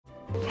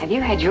Have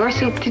you had your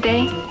soup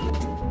today?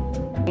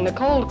 The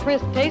cold,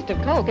 crisp taste of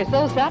Coke is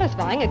so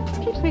satisfying,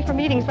 it keeps me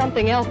from eating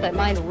something else that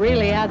might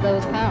really add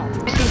those pounds.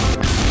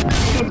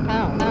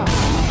 Pounds.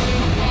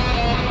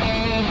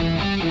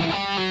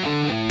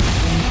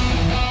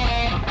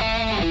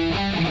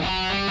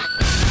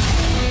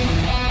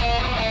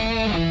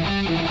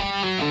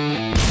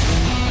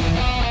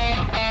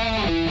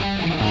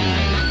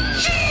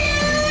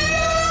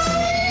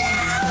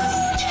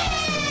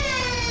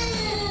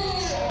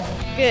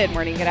 Good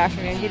morning, good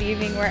afternoon, good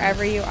evening,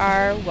 wherever you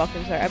are.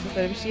 Welcome to our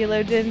episode of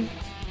Sheologians.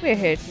 We're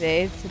here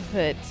today to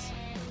put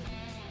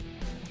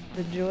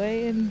the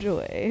joy in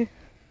joy.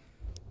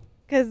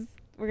 Because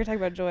we're going to talk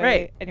about joy,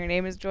 right. And your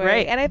name is Joy.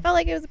 Right. And I felt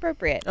like it was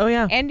appropriate. Oh,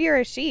 yeah. And you're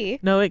a she.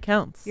 No, it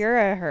counts. You're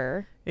a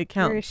her. It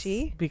counts. You're a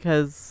she?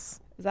 Because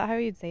Is that how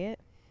you'd say it?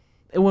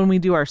 when we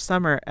do our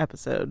summer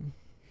episode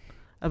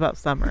about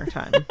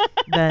summertime,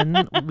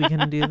 then we can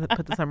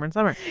put the summer in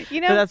summer.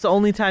 You know, but that's the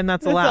only time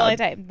that's allowed. the only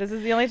time. This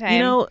is the only time. You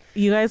know,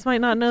 you guys might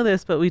not know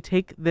this, but we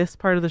take this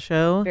part of the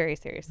show very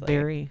seriously.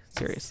 Very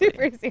seriously.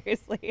 Super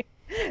seriously.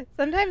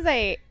 Sometimes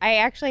I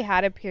actually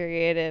had a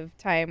period of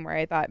time where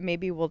I thought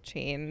maybe we'll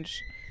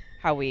change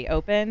how we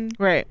open.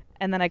 Right.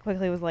 And then I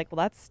quickly was like,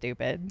 well, that's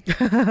stupid.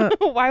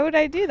 Why would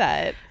I do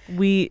that?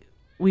 We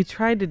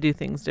tried to do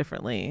things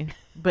differently,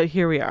 but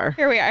here we are.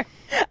 Here we are.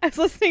 I was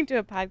listening to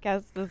a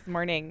podcast this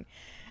morning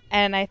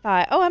and I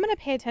thought, oh, I'm going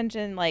to pay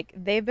attention. Like,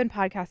 they've been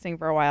podcasting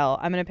for a while.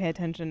 I'm going to pay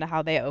attention to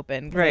how they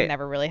open because I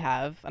never really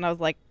have. And I was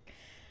like,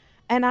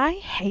 and I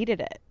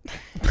hated it.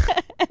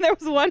 And there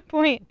was one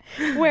point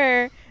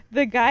where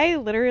the guy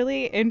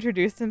literally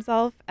introduced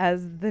himself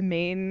as the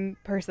main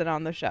person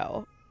on the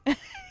show.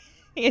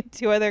 He had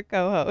two other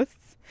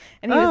co-hosts.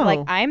 And he was like,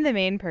 I'm the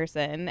main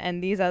person.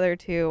 And these other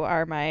two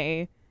are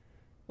my,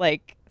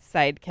 like,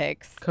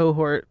 sidekicks.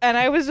 Cohort. And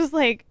I was just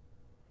like,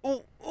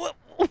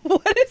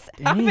 what is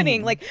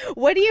happening? Like,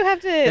 what do you have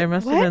to... There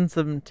must have been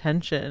some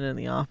tension in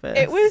the office.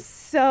 It was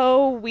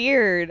so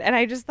weird. And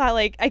I just thought,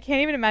 like, I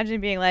can't even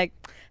imagine being like,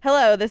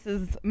 hello, this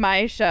is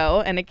my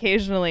show. And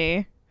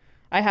occasionally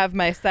I have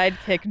my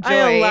sidekick, Joy.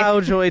 I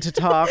allow Joy to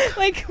talk.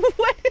 Like,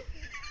 what?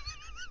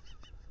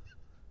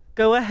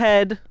 Go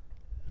ahead.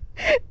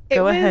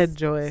 Go ahead,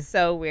 Joy.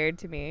 So weird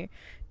to me.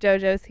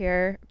 JoJo's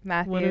here.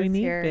 Matthew's what do we need,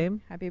 here. babe?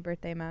 Happy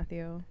birthday,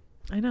 Matthew.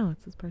 I know,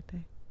 it's his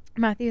birthday.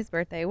 Matthew's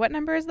birthday. What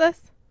number is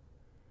this?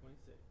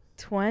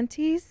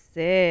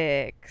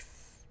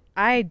 26.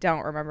 I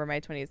don't remember my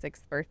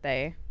 26th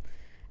birthday.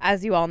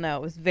 As you all know,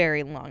 it was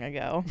very long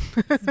ago.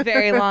 It's a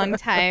very long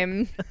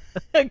time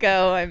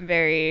ago. I'm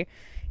very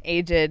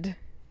aged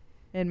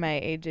in my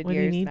aged what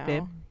years do you need, now.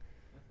 babe?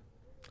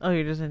 Oh,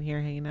 you're just in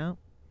here hanging out?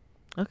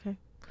 Okay.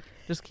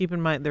 Just keep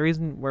in mind, the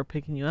reason we're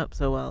picking you up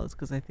so well is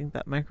because I think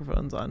that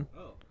microphone's on.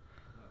 Oh,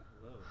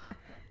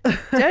 hello.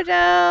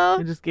 JoJo!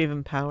 I just gave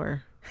him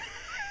power.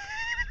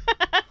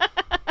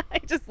 He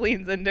just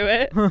leans into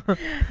it.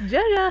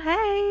 JoJo,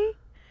 hey!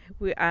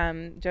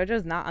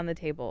 JoJo's not on the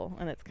table,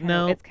 and it's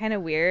kind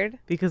of weird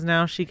Because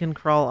now she can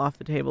crawl off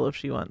the table if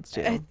she wants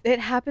to. It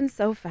happens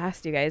so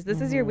fast, you guys.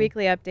 This is your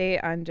weekly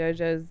update on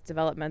JoJo's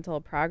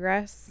developmental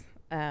progress.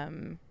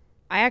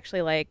 I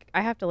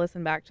have to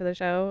listen back to the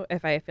show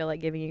if I feel like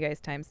giving you guys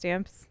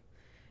timestamps.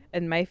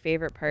 And my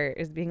favorite part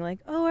is being like,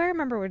 oh, I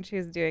remember when she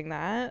was doing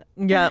that.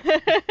 Yep.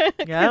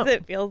 Because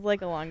it feels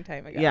like a long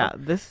time ago. Yeah,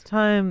 this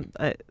time,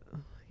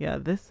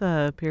 this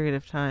period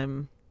of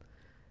time,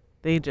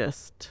 they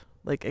just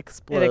like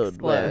explode. It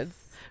explodes.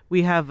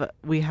 We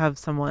have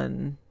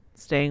someone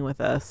staying with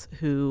us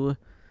who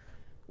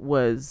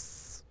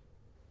was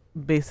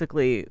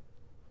basically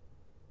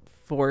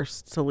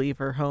forced to leave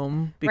her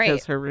home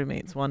because her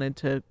roommates wanted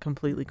to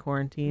completely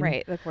quarantine.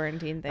 Right, the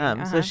quarantine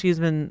thing. So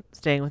she's been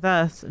staying with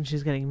us, and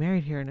she's getting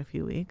married here in a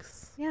few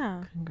weeks.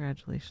 Yeah.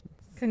 Congratulations.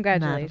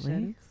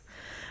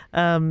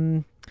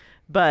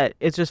 But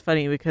it's just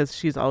funny because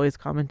she's always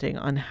commenting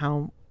on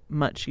how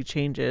much she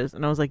changes,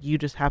 and I was like, you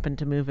just happened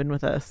to move in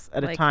with us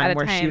at a time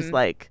where she's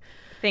like,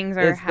 things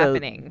are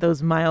happening.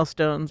 Those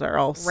milestones are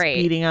all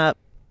speeding up.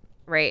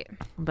 Right.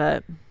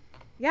 But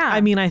yeah,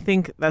 I mean, I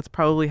think that's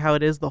probably how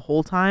it is the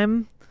whole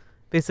time,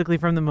 basically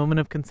from the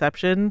moment of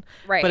conception.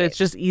 Right. But it's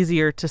just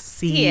easier to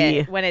see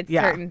it when it's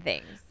certain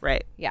things.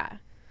 Right. Yeah.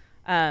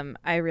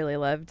 I really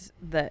loved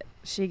that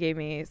she gave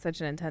me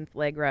such an intense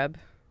leg rub.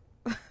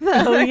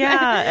 Oh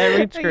yeah, at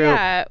Reach Group.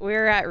 Yeah, we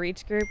were at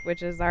Reach Group,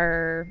 which is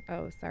our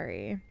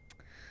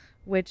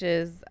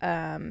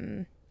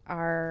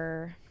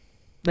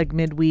like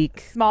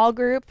midweek small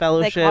group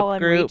fellowship they call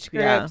them group. Reach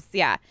groups.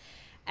 Yeah.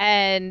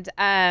 And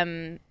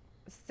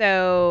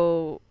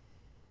so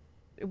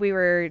we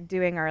were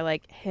doing our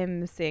like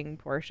hymn sing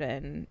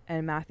portion,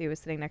 and Matthew was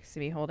sitting next to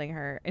me holding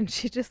her, and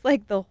she just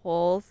like the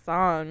whole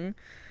song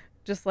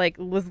just like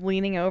was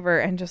leaning over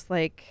and just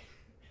like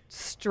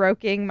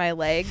stroking my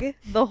leg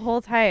the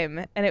whole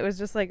time, and it was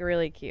just like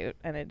really cute,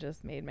 and it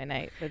just made my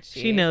night that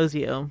she knows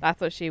you. That's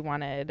what she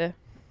wanted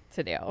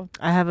to do.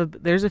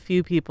 There's a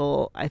few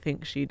people I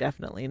think she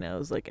definitely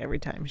knows, like every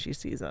time she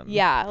sees them.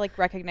 Yeah, like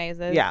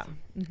recognizes. Yeah.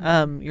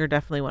 Mhm. You're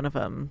definitely one of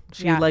them.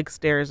 She Yeah. like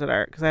stares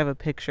at because I have a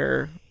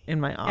picture in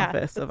my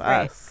office of that's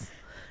right. us.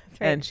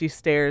 That's right. And she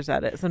stares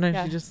at it. Sometimes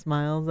Yeah. she just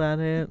smiles at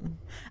it.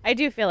 I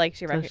do feel like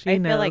she I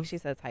feel like knows. she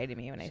says hi to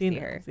me when I She see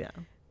knows, her. yeah.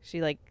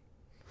 She like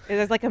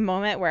there's like a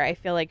moment where I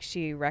feel like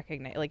she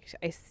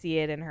I see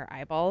it in her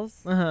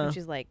eyeballs. Uh-huh. And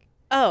she's like,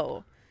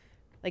 oh,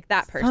 like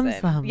that person.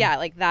 Some. Yeah,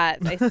 like that.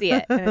 I see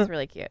it, and it's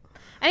really cute.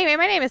 Anyway,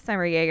 my name is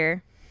Summer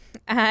Yeager.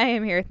 I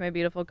am here with my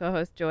beautiful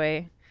co-host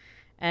Joy,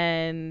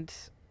 and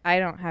I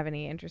don't have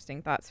any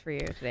interesting thoughts for you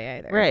today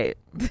either. Right.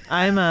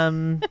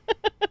 I'm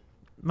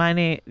my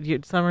name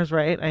Summer's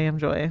right. I am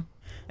Joy.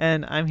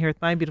 And I'm here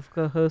with my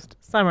beautiful co-host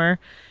Summer.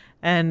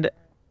 And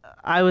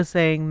I was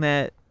saying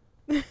that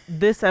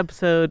this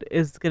episode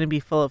is going to be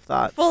full of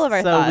thoughts. Full of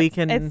our thoughts. We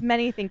can It's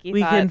many thinky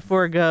we thoughts. can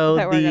forego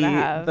that we're gonna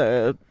have.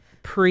 the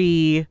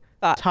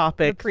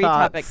pre-topic the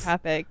pre-topic thoughts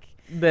topic.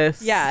 this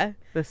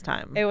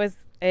time. It was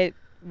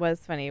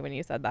funny when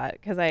you said that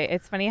because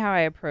it's funny how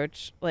I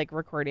approach like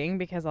recording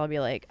because I'll be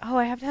like, oh,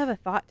 I have to have a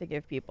thought to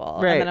give people,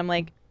 Right. and then I'm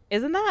like,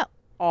 isn't that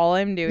all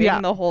I'm doing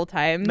Yeah. the whole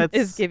time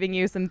is giving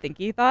you some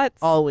thinky thoughts?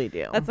 all we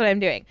do. That's what I'm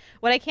doing.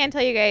 What I can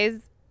tell you guys,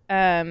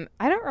 I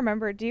don't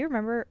remember. Do you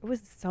remember? It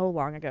was so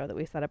long ago that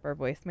we set up our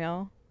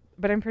voicemail,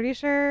 but I'm pretty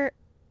sure,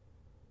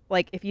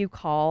 like, if you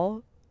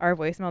call our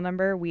voicemail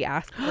number, we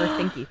ask for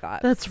thinky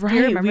thoughts. That's Do you right.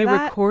 remember We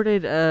that?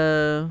 recorded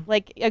a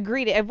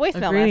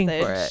voicemail greeting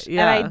message, for it,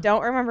 and I yeah.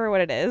 don't remember what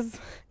it is.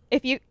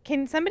 If you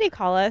can, somebody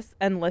call us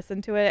and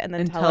listen to it and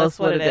then and tell us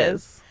what it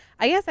is. is.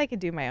 I guess I could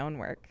do my own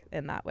work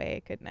in that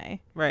way, couldn't I?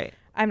 Right.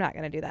 I'm not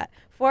going to do that.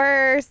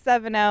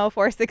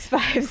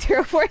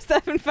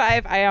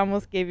 470-465-0475. I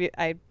almost gave you.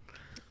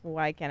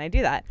 Why can't I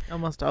do that?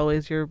 Almost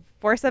always your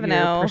 470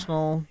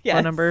 personal Yes.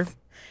 phone number.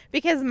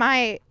 Because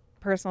my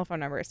personal phone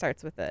number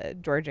starts with a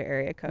Georgia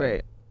area code,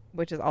 Right.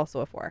 which is also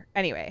a 4.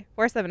 Anyway,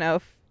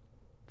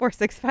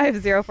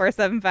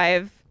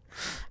 470-465-0475.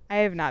 I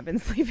have not been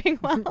sleeping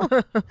well.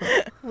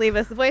 Leave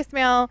us a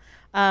voicemail.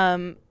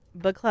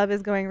 Book club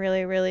is going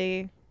really,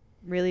 really,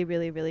 really,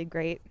 really, really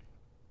great.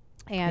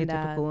 And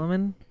Atypical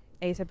woman.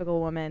 Atypical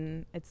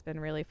Woman. It's been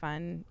really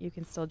fun. You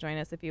can still join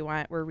us if you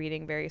want. We're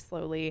reading very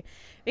slowly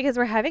because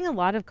we're having a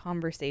lot of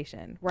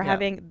conversation. We're Yeah.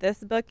 having this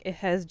book. It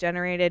has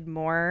generated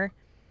more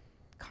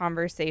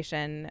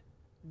conversation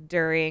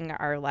during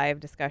our live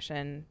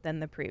discussion than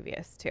the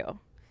previous two.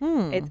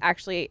 It's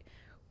actually.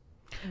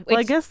 Well,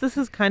 I guess this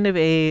is kind of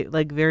a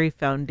like very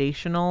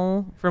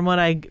foundational from what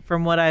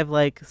I've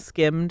like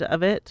skimmed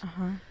of it.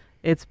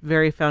 It's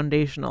very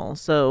foundational.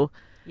 So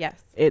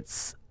Yes.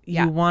 it's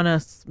Yeah. you want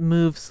to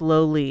move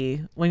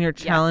slowly when you're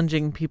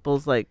challenging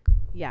people's like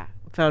Yeah.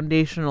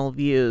 foundational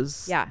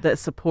views Yeah. that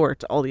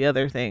support all the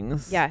other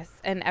things. Yes.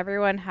 And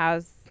everyone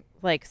has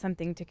like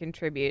something to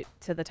contribute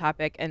to the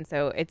topic. And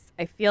so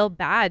I feel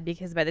bad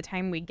because by the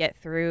time we get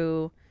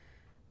through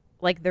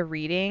like the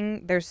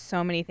reading, there's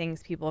so many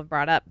things people have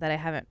brought up that I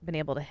haven't been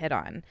able to hit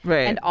on.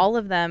 Right. And all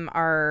of them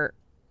are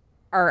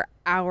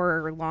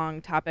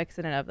hour-long topics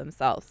in and of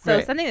themselves. So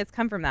Right. something that's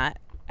come from that,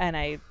 and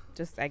I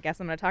guess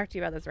I'm going to talk to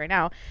you about this right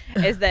now,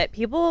 is that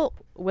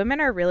women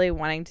are really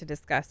wanting to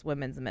discuss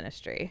women's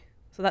ministry.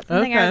 So that's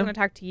something I was Okay. going to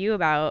talk to you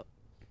about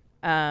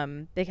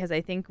because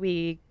I think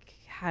we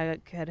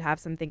could have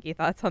some thinky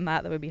thoughts on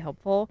that would be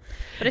helpful.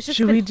 But it's just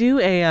Should we do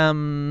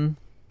another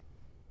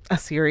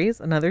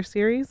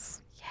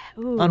series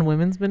on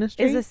women's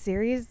ministry? Is a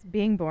series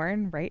being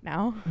born right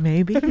now?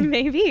 Maybe.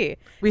 Maybe.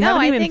 We No,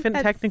 I haven't think even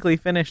that's- technically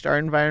finished our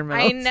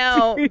environmental I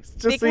know. series,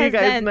 just so you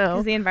guys know.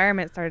 Because the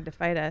environment started to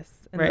fight us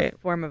in Right. the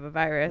form of a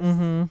virus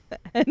Mhm.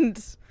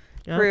 and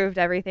Yep. proved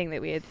everything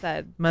that we had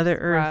said. Mother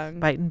was Earth wrong.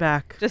 biting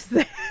back. Just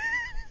put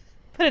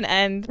an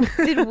end.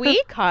 Did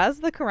we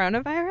cause the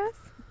coronavirus?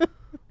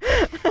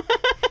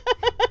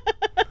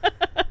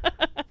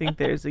 I think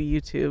there's a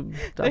YouTube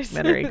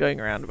documentary going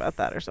around about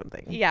that or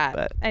something. Yeah.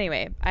 But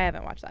Anyway, I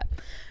haven't watched that.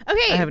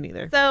 Okay. I haven't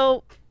either.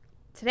 So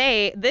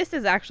today, this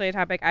is actually a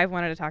topic I've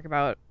wanted to talk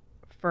about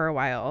for a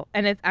while,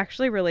 and it's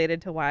actually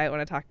related to why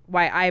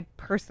I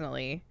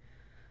personally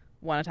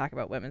want to talk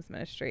about women's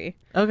ministry.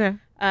 Okay.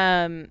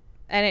 And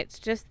it's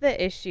just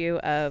the issue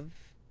of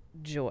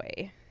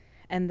joy.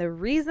 And the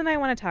reason I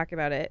want to talk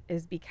about it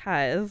is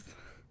because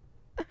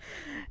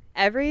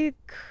I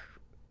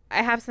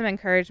have some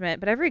encouragement,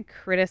 but every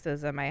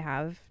criticism I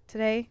have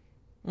today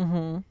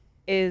Mm-hmm.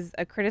 is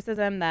a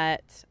criticism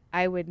that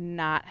I would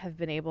not have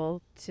been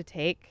able to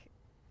take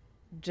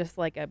just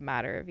like a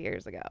matter of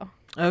years ago.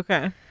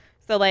 Okay.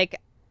 So like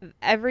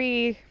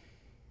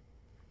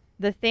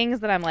the things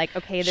that I'm like,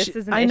 okay, this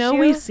is an issue. I know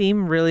we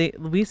seem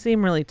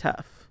really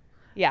tough.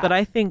 Yeah. But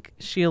I think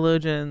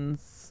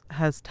Sheologians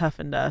has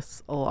toughened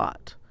us a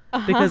lot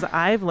because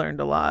I've learned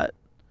a lot.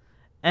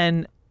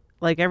 And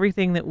like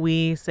everything that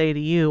we say to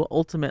you,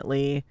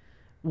 ultimately,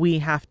 we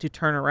have to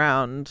turn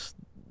around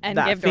and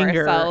that give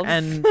finger to ourselves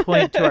and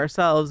point to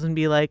ourselves and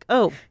be like,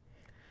 oh,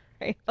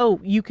 Right. oh,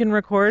 you can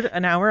record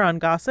an hour on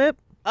gossip?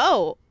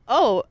 Oh,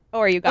 oh,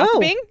 are you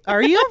gossiping? Oh,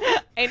 are you?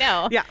 I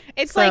know. Yeah.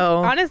 It's So- like,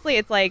 honestly,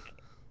 it's like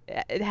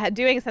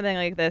doing something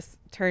like this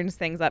turns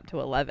things up to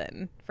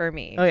 11 for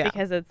me. Oh, yeah.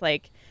 Because it's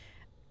like,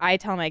 I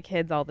tell my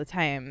kids all the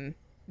time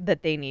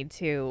that they need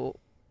to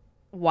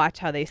watch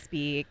how they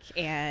speak.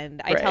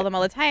 And I tell Right. them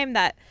all the time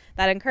that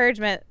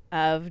encouragement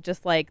of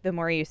just like, the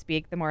more you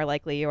speak, the more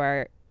likely you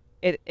are,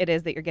 it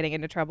is that you're getting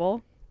into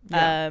trouble.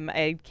 Yeah.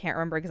 I can't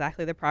remember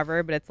exactly the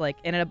proverb, but it's like,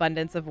 in an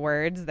abundance of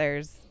words,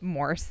 there's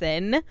more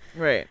sin.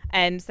 Right.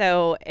 And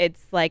so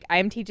it's like,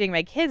 I'm teaching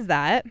my kids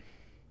that,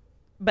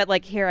 but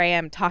like, here I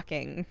am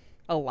talking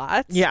a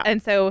lot. Yeah.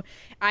 And so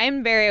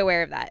I'm very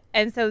aware of that.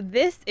 And so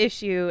this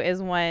issue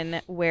is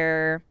one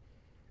where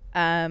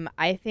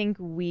I think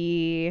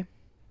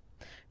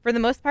for the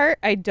most part,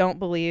 I don't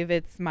believe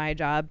it's my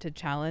job to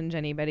challenge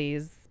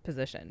anybody's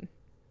position.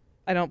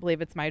 I don't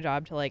believe it's my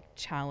job to like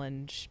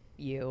challenge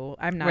you.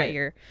 I'm not Right.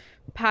 your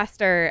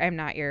pastor. I'm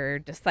not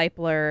your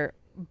discipler.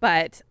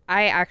 But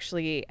I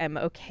actually am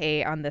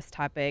okay on this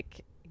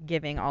topic,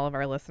 giving all of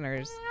our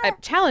listeners,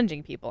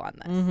 challenging people on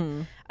this.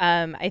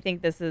 Mm-hmm. I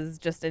think this is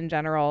just in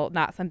general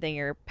not something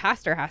your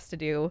pastor has to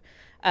do.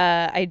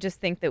 I just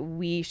think that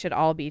we should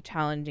all be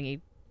challenging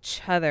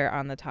each other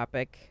on the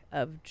topic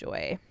of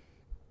joy.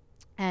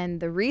 And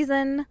the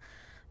reason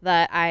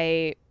that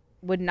I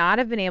would not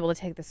have been able to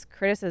take this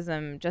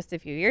criticism just a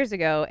few years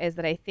ago is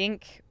that I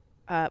think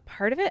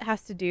part of it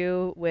has to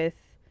do with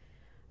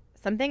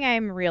something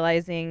I'm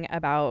realizing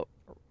about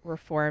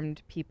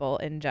Reformed people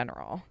in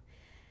general.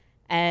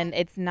 And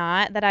it's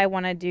not that I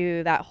want to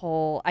do that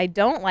whole, I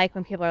don't like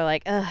when people are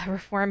like, ugh,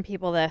 Reform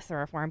people this or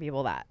Reform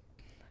people that.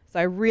 So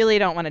I really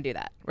don't want to do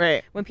that.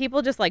 Right. When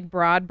people just like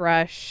broad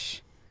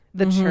brush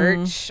the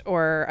church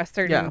or a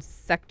certain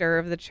sector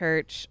of the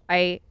church,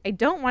 I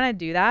don't want to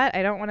do that.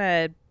 I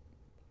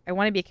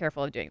want to be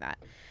careful of doing that.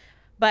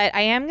 But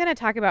I am going to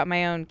talk about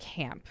my own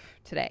camp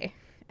today.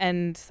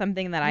 And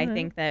something that I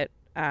think that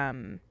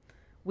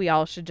we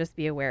all should just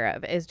be aware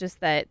of is just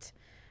that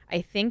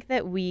I think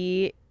that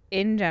we,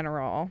 in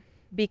general,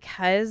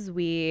 because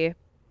we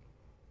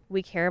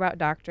care about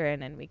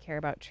doctrine and we care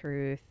about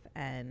truth,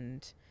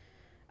 and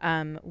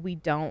we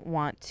don't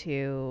want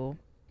to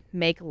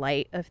make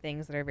light of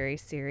things that are very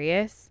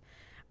serious.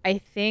 I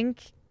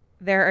think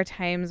there are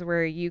times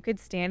where you could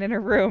stand in a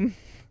room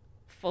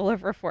full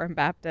of Reformed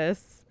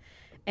Baptists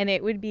and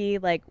it would be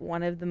like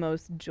one of the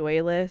most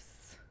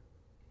joyless,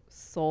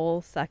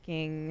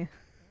 soul-sucking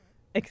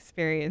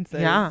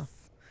experiences. Yeah.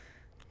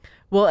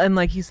 Well, and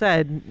like you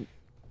said,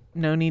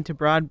 no need to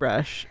broad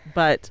brush,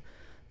 but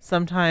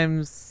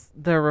sometimes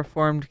the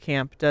Reformed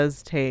camp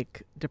does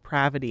take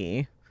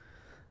depravity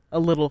a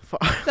little far.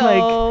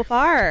 So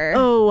far.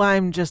 Oh,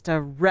 I'm just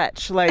a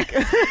wretch. Like,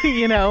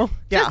 you know,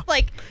 Just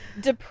like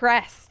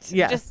depressed.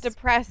 Yes. Just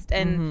depressed.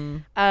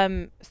 And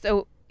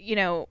so, you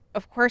know,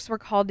 of course we're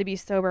called to be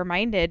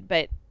sober-minded,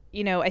 but,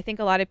 you know, I think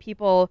a lot of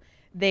people,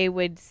 they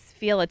would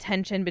feel a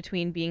tension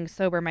between being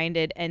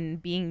sober-minded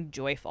and being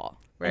joyful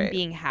and Right.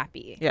 being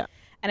happy. Yeah.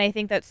 And I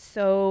think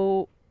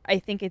I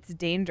think it's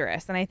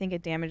dangerous, and I think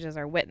it damages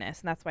our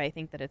witness. And that's why I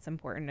think that it's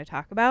important to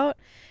talk about,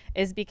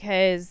 is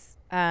because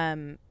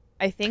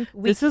I think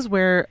this is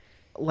where,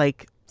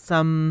 like,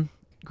 some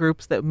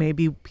groups that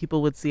maybe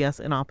people would see us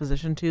in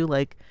opposition to,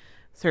 like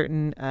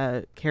certain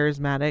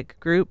charismatic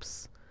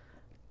groups,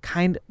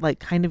 kind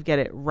of get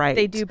it right.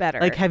 They do better.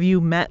 Like, have you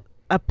met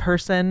a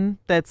person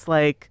that's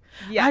like,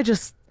 Yeah.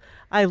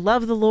 I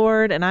love the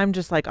Lord and I'm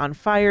just like on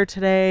fire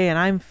today and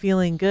I'm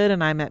feeling good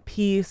and I'm at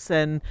peace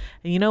and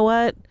you know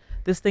what?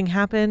 This thing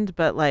happened,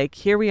 but like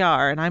here we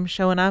are and I'm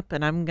showing up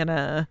and I'm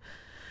gonna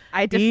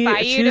I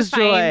defy you to choose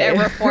find joy.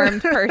 a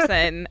Reformed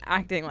person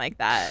acting like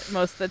that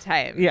most of the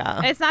time. Yeah.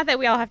 And it's not that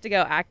we all have to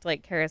go act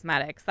like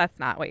charismatics. That's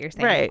not what you're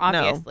saying, Right, no.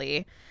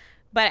 obviously.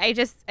 But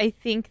I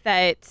think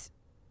that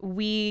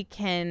we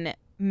can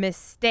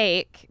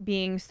mistake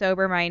being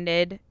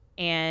sober-minded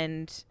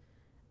and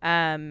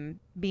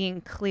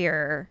being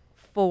clear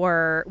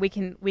for, we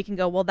can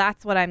go, well,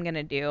 that's what I'm going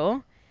to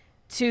do,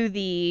 to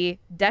the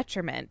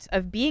detriment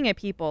of being a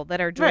people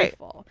that are Right.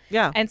 joyful.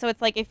 Yeah. And so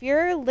it's like, if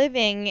you're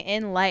living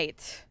in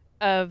light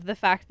of the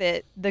fact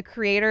that the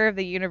creator of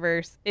the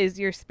universe is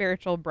your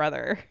spiritual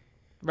brother,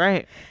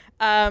 Right.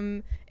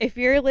 if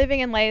you're living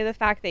in light of the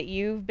fact that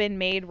you've been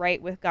made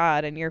right with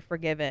God and you're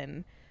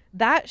forgiven,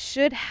 that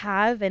should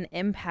have an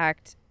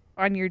impact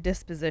on your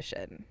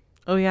disposition,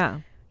 Oh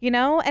yeah. you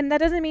know? And that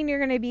doesn't mean you're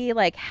going to be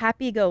like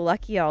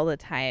happy-go-lucky all the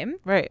time.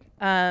 Right.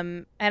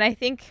 And I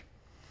think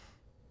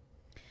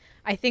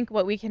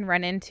what we can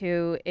run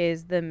into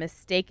is the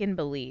mistaken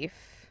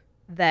belief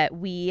that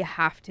we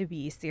have to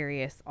be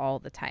serious all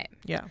the time.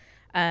 Yeah.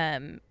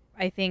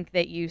 I think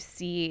that you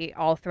see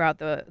all throughout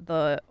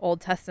the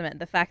Old Testament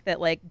the fact that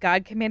like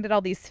God commanded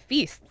all these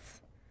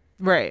feasts.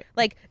 Right.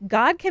 Like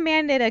God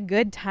commanded a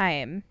good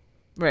time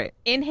Right.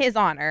 in his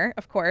honor,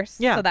 of course.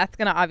 Yeah. So that's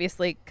going to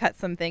obviously cut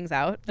some things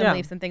out and Yeah.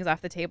 leave some things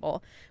off the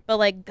table. But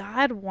like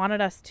God wanted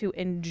us to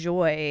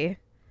enjoy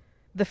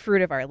the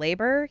fruit of our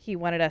labor. He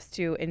wanted us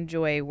to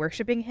enjoy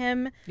worshiping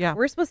him. Yeah.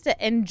 We're supposed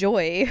to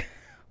enjoy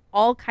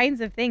all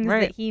kinds of things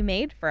Right. that he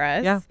made for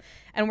us. Yeah.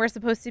 And we're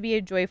supposed to be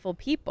a joyful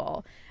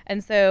people.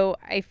 And so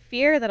I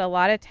fear that a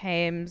lot of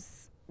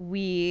times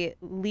we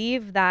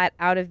leave that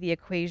out of the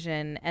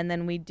equation, and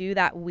then we do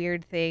that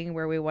weird thing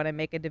where we want to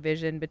make a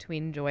division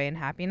between joy and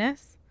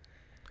happiness,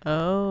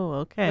 Oh,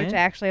 okay. which I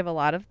actually have a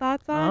lot of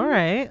thoughts on. All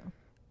right.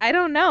 I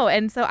don't know.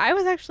 And so I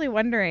was actually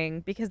wondering,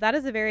 because that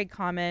is a very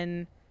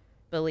common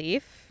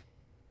belief,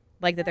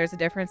 like that there's a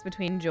difference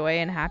between joy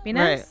and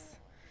happiness.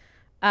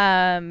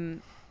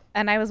 And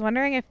I was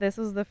wondering if this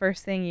was the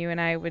first thing you and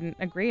I wouldn't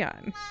agree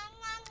on.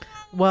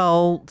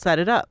 Well, set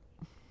it up.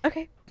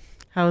 Okay.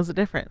 How is it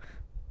different?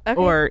 Okay.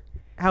 Or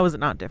how is it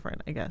not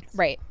different, I guess?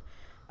 Right.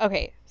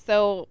 Okay.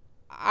 So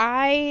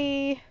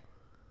I've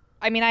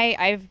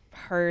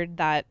heard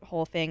that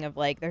whole thing of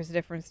like there's a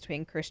difference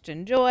between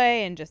Christian joy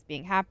and just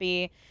being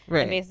happy.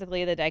 Right. And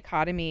basically the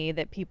dichotomy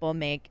that people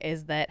make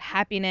is that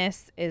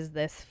happiness is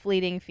this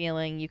fleeting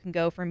feeling. You can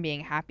go from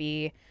being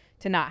happy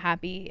to not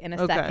happy in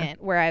a second,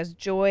 whereas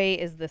joy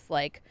is this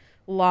like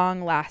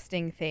long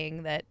lasting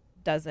thing that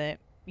doesn't,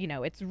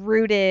 it's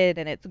rooted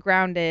and it's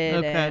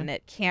grounded and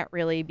it can't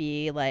really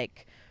be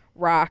like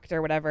rocked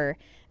or whatever.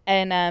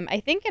 And I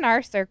think in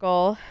our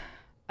circle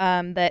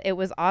that it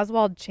was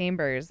Oswald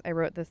Chambers. I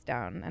wrote this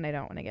down and I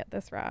don't want to get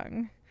this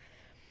wrong.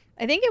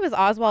 I think it was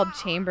Oswald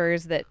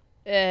Chambers that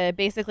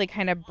basically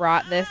kind of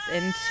brought this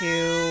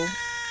into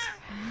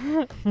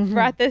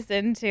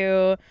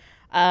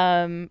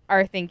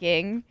our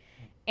thinking.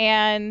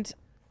 And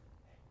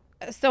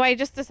so I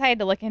just decided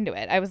to look into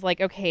it. I was like,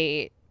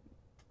 okay,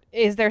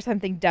 is there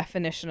something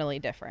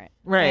definitionally different?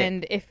 Right.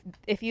 And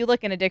if you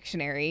look in a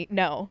dictionary,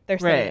 no, they're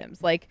Right.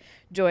 synonyms. Like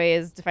joy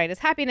is defined as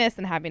happiness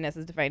and happiness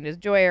is defined as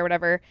joy or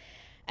whatever.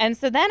 And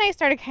so then I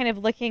started kind of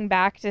looking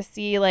back to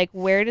see like,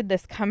 where did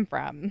this come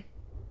from?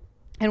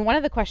 And one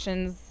of the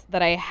questions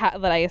that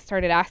I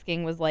started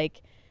asking was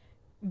like,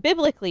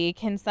 biblically,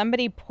 can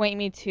somebody point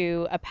me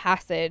to a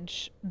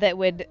passage that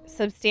would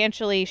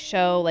substantially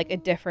show like a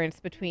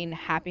difference between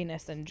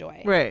happiness and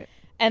joy? Right.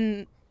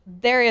 And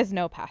there is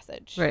no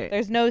passage. Right.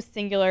 There's no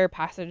singular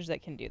passage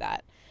that can do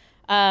that.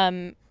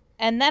 And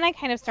then I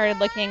kind of started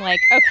looking like,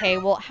 okay,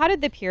 well,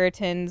 did the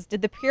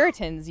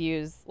Puritans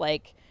use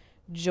like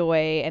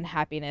joy and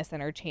happiness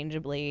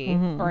interchangeably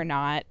or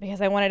not? Because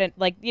I wanted to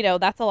like,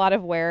 that's a lot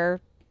of where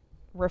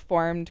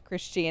Reformed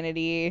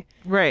Christianity,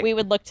 Right. we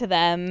would look to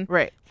them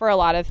Right. for a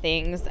lot of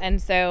things.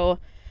 And so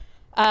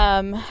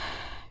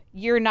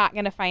you're not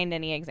going to find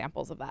any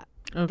examples of that.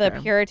 Okay.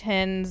 The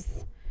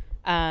Puritans,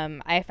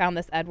 I found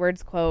this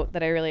Edwards quote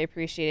that I really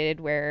appreciated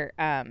where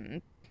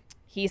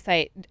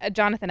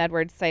Jonathan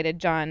Edwards cited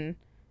John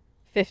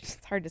 15,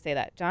 it's hard to say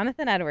that.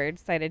 Jonathan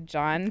Edwards cited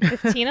John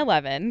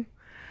 15:11.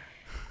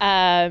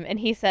 And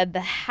he said, the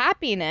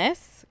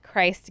happiness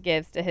Christ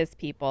gives to his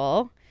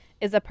people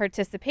is a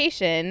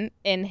participation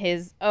in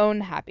his own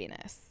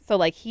happiness. So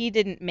like he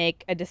didn't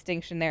make a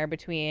distinction there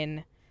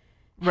between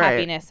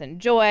happiness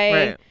and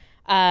joy.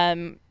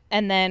 Right.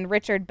 And then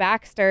Richard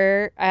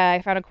Baxter,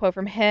 I found a quote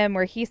from him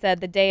where he said,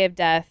 the day of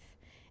death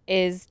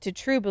is to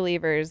true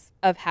believers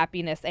of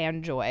happiness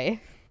and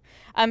joy.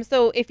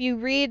 So if you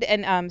read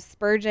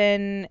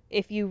Spurgeon,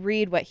 if you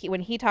read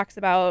when he talks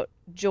about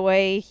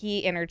joy, he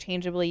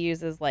interchangeably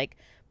uses like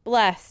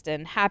blessed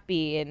and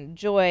happy and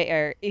joy,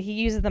 or he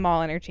uses them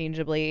all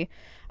interchangeably.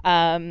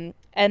 And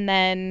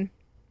then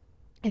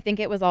I think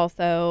it was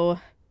also,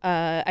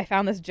 I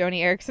found this Joni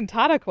Eareckson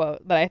Tada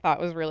quote that I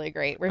thought was really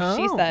great, where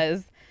she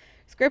says,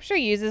 Scripture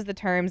uses the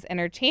terms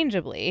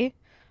interchangeably,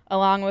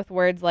 along with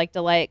words like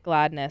delight,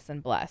 gladness,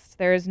 and blessed.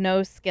 There is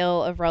no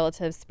skill of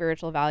relative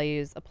spiritual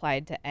values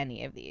applied to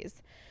any of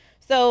these.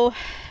 So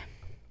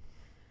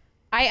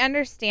I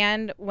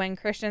understand when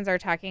Christians are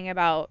talking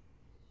about,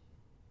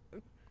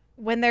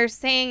 when they're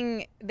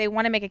saying they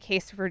want to make a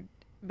case for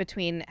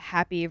between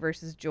happy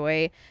versus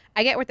joy,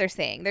 I get what they're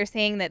saying. They're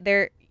saying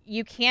that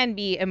you can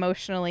be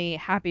emotionally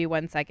happy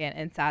one second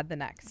and sad the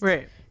next.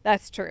 Right.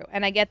 That's true.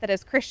 And I get that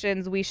as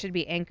Christians, we should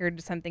be anchored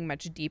to something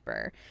much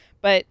deeper.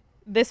 But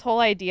this whole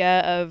idea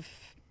of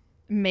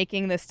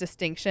making this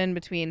distinction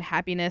between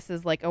happiness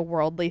is like a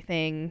worldly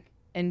thing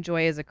and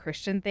joy is a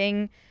Christian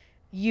thing,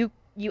 you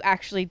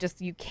actually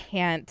just, you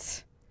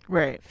can't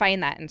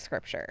find that in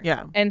Scripture.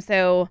 Yeah. And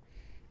so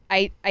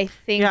I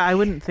think... Yeah, I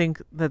wouldn't think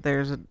that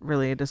there's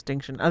really a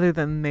distinction other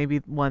than maybe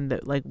one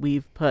that like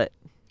we've put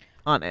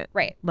on it.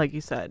 Right. Like you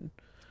said.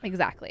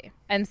 Exactly.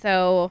 And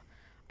so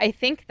I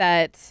think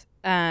that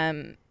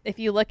if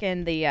you look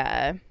in the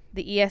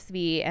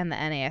ESV and the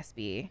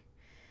NASB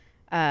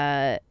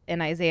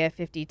in Isaiah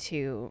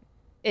 52,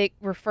 it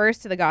refers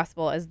to the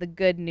gospel as the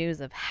good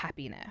news of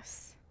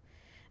happiness.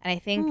 And I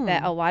think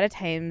that a lot of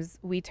times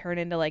we turn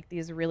into like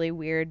these really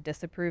weird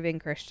disapproving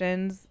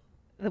Christians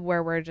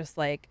where we're just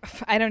like,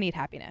 I don't need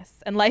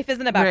happiness and life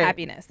isn't about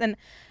happiness. And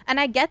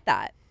I get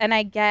that. And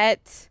I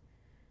get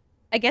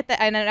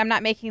that. And I'm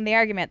not making the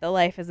argument that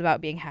life is about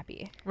being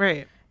happy.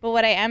 Right. But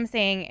what I am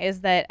saying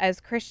is that as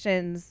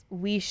Christians,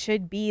 we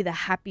should be the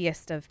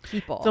happiest of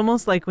people. It's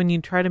almost like when you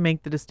try to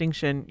make the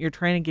distinction, you're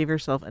trying to give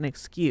yourself an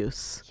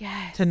excuse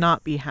to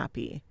not be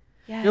happy.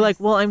 Yes. You're like,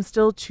 well, I'm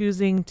still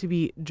choosing to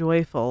be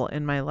joyful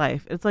in my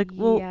life. It's like,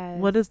 well,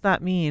 what does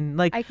that mean?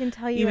 Like, I can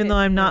tell you even what though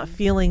it I'm not means.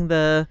 feeling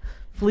the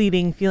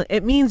fleeting feeling,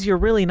 it means you're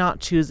really not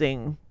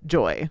choosing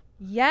joy.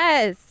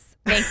 Yes.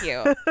 Thank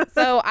you.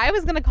 So I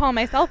was going to call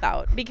myself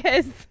out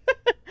because,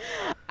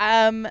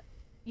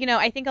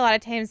 I think a lot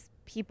of times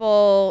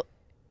people,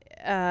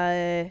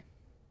 okay,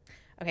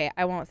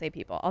 I won't say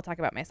people. I'll talk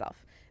about myself.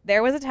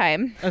 There was a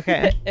time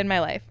Okay. in my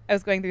life I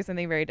was going through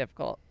something very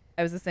difficult.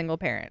 I was a single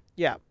parent.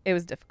 Yeah. It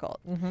was difficult.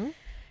 Mm-hmm.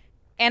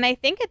 And I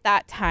think at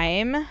that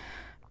time,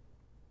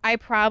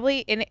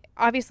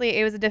 obviously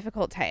it was a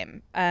difficult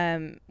time.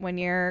 When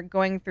you're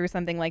going through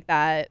something like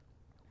that,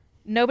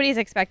 nobody's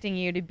expecting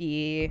you to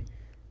be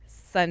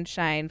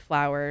sunshine,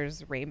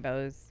 flowers,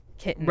 rainbows,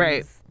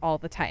 kittens all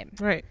the time.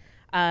 Right.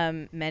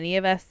 Many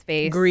of us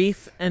face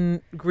Grief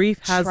has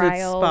its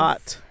trials.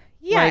 spot.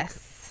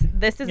 Yes.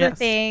 This is a yes.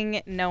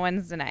 thing. No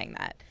one's denying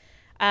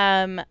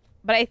that.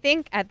 But I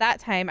think at that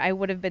time I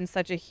would have been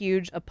such a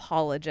huge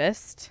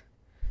apologist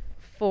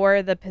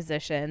for the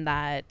position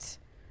that,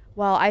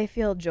 well, I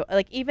feel joy.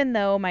 Like, even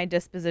though my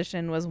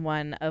disposition was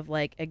one of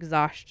like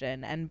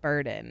exhaustion and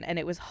burden, and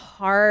it was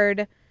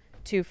hard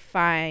to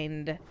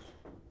find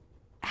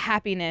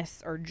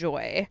happiness or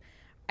joy,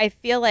 I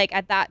feel like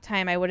at that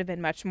time I would have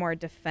been much more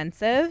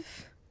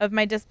defensive of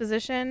my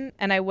disposition,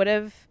 and I would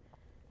have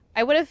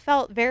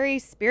felt very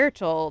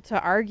spiritual to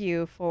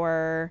argue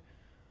for,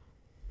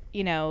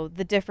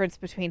 the difference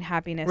between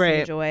happiness Right.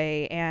 and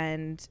joy,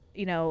 and,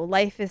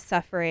 life is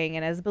suffering,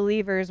 and as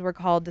believers we're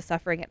called to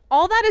suffering, and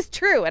all that is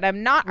true, and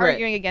I'm not Right.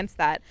 arguing against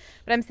that,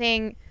 but I'm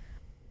saying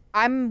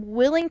I'm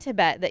willing to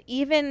bet that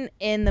even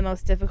in the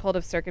most difficult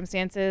of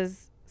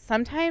circumstances,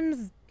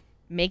 sometimes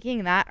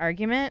making that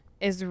argument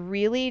is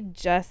really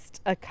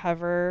just a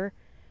cover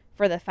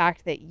for the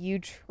fact that you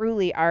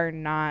truly are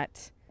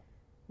not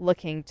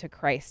looking to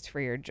Christ for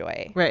your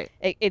joy. Right.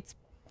 It's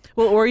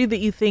Well, or that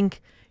you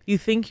think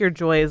your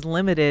joy is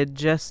limited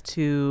just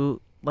to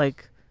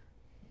like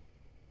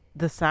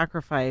the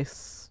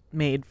sacrifice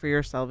made for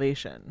your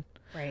salvation.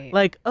 right.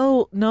 Like,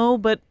 oh no,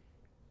 but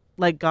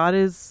like God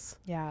is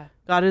Yeah.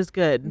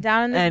 good.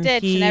 Down in this and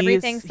ditch and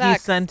everything He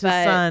sucks, sent His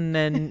but- Son,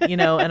 and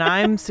and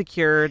I'm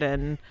secured,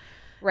 and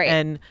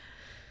Right.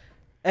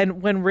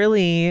 and when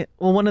really,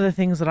 well, one of the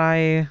things that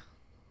I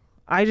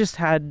just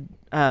had,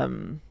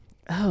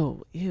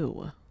 oh,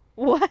 ew,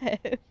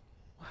 What?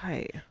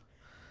 why?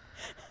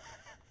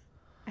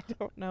 I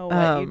don't know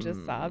what you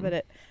just saw,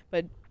 but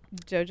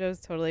JoJo's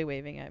totally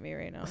waving at me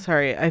right now.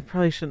 Sorry, I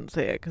probably shouldn't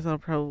say it because I'll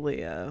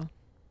probably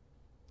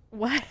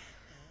What?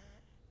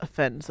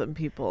 offend some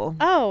people.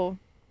 Oh,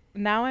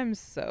 now I'm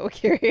so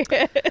curious.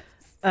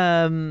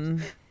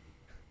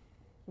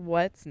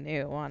 What's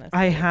new, honestly?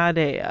 I had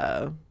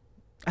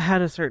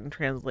a certain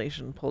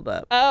translation pulled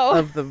up Oh.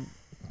 of the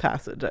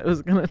passage I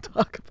was gonna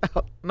talk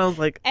about, and I was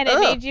like, And it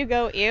 "Ugh." made you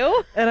go,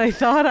 ew? And I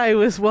thought I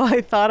was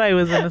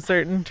in a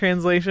certain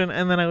translation,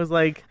 and then I was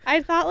like,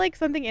 I thought like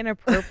something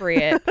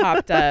inappropriate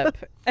popped up,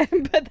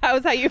 but that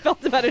was how you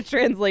felt about a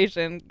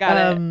translation.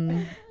 Got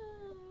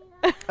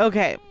it.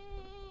 Okay.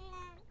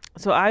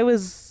 So I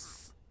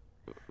was,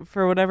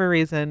 for whatever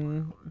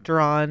reason,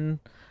 drawn,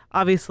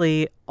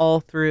 obviously,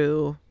 all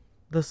through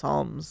the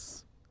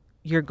Psalms,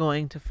 you're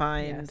going to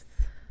find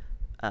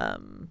Yes.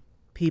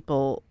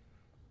 people,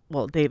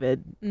 well,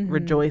 David Mhm.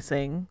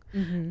 rejoicing.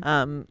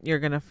 Mm-hmm. You're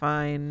going to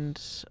find,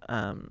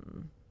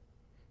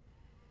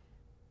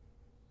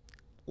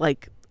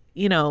 like,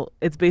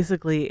 it's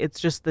basically, it's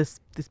just this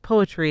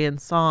poetry and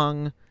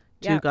song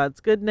to Yeah. God's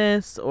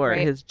goodness or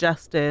Right. His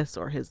justice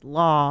or His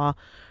law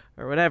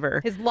or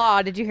whatever. His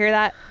law. Did you hear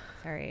that?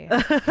 Sorry.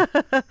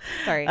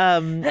 Sorry.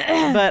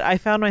 But I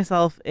found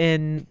myself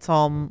in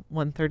Psalm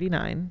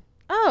 139,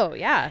 Oh,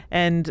 yeah.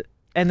 and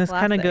this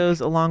kind of Classic. goes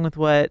along with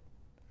what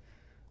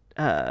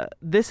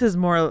this is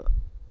more,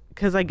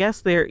 because I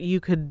guess there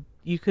you could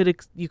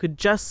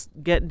just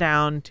get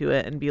down to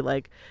it and be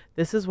like,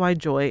 this is why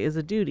joy is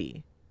a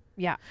duty.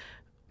 Yeah.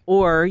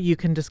 Or you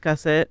can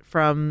discuss it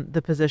from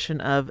the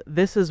position of,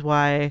 this is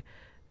why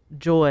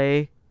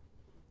joy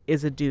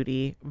is a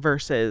duty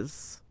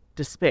versus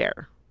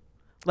despair.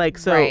 Like,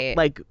 so, Right.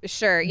 like,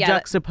 Sure. Yeah.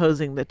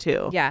 juxtaposing the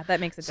two. Yeah. That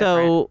makes it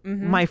So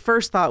different. Mhm. my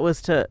first thought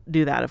was to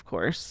do that, of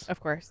course. Of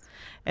course.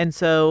 And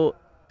so,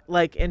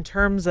 like, in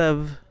terms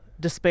of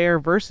despair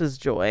versus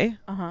joy,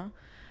 Uh-huh.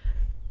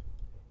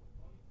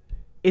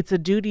 it's a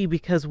duty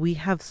because we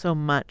have so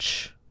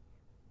much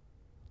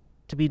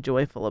to be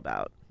joyful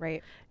about.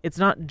 Right. It's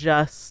not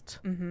just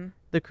Mm-hmm.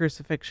 the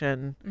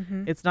crucifixion.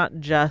 Mm-hmm. It's not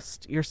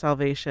just your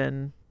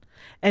salvation.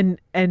 And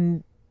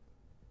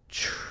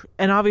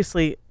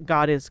obviously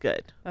God is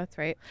good. That's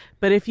right.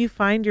 But if you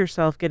find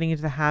yourself getting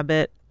into the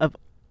habit of,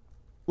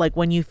 like,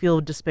 when you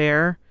feel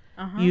despair,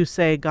 Uh-huh. you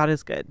say God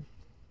is good.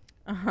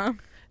 Uh-huh.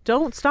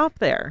 Don't stop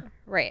there.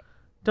 Right.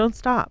 Don't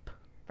stop.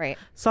 Right.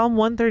 Psalm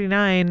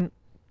 139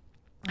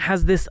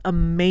 has this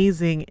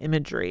amazing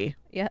imagery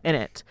Yeah. in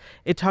it.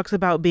 It talks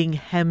about being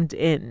hemmed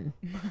in,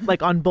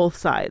 like on both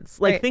sides.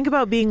 Like Right. think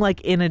about being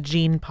like in a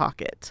jean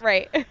pocket.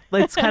 Right.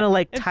 It's kind of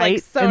like It's, tight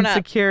like, sewn and up.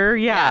 secure.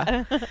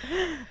 Yeah.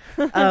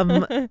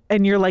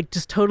 And you're like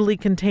just totally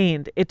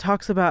contained. It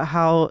talks about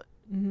how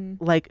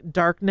like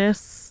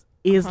darkness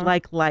is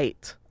like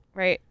light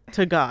Right.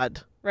 to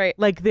God. Right.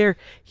 Like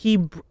he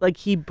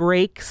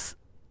breaks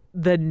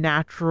the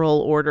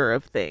natural order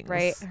of things.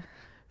 Right.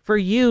 For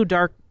you,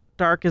 dark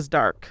is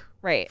dark.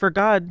 Right. For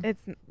God,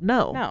 It's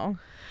no. no.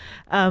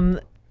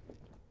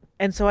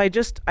 And so I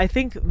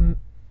think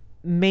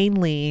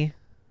mainly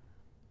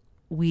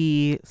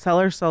we sell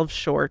ourselves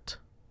short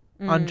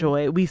on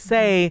joy. We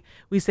say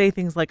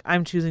things like,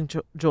 I'm choosing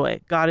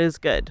joy. God is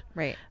good.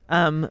 Right.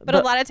 But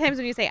a lot of times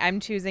when you say I'm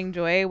choosing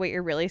joy, what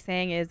you're really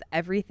saying is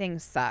everything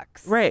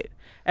sucks. right.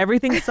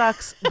 Everything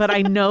sucks, but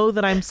I know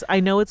that I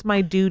know it's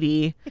my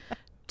duty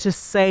to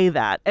say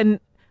that. And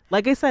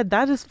like I said,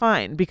 that is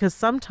fine, because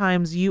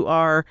sometimes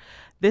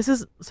this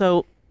is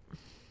the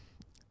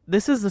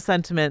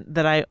sentiment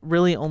that I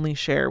really only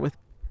share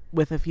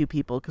with a few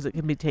people, because it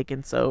can be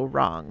taken so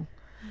wrong.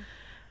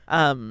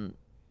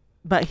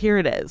 But here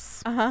it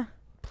is.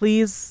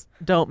 Please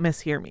don't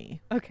mishear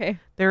me. Okay.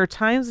 There are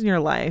times in your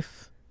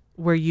life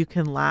where you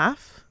can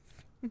laugh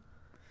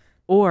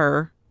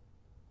or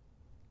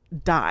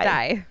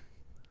die.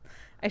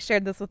 I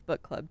shared this with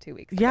book club 2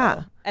 weeks Yeah.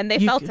 ago. And they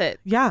You felt c- it.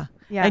 Yeah.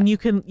 Yeah. And you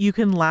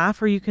can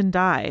laugh or you can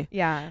die.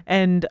 Yeah.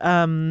 And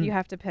You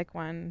have to pick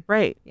one.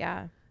 right.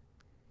 Yeah.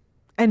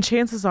 And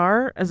chances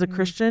are, as a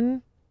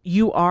Christian,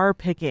 you are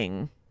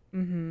picking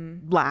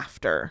Mm-hmm.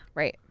 laughter,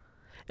 Right.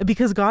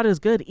 because God is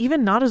good,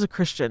 even not as a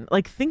Christian.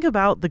 Like, think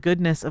about the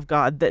goodness of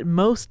God, that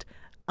most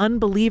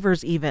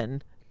unbelievers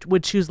even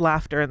would choose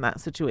laughter in that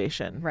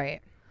situation.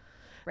 Right.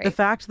 Right. The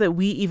fact that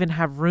we even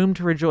have room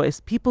to rejoice,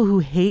 people who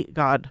hate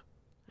God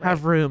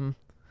have room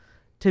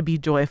to be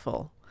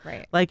joyful.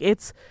 Right. Like,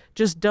 it's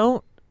just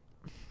don't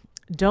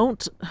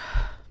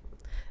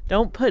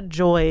put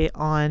joy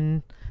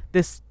on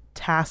this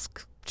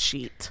task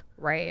sheet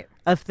Right.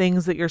 of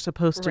things that you're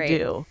supposed to Right.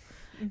 do.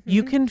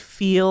 You can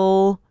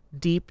feel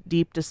deep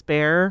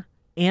despair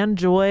and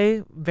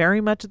joy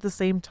very much at the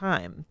same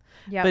time.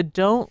 Yeah. But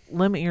don't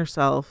limit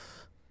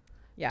yourself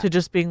Yeah. to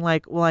just being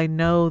like, well, I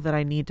know that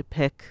I need to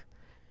pick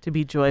to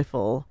be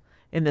joyful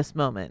in this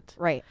moment.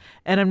 Right.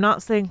 And I'm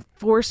not saying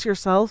force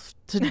yourself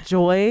to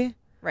joy.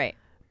 Right.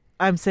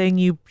 I'm saying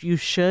you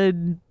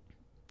should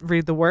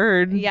read the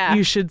word. Yeah.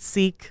 You should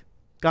seek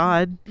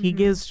God. He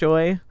gives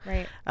joy.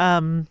 Right.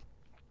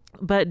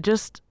 But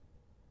just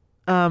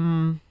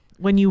when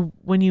you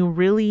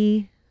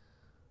really,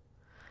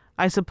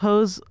 I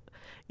suppose,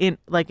 in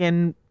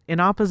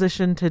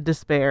opposition to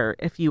despair,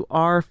 if you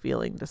are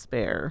feeling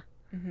despair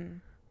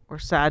or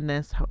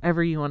sadness,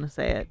 however you want to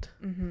say it,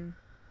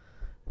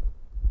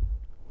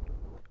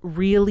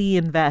 really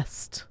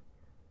invest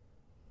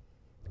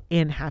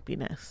in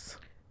happiness.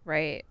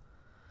 Right.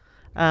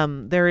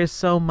 There is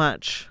so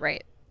much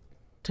Right.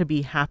 to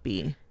be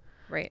happy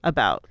Right.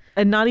 about,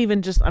 and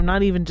I'm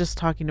not even just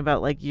talking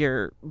about like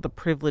the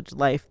privileged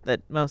life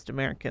that most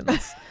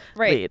Americans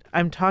Right. lead.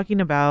 I'm talking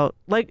about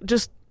like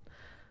just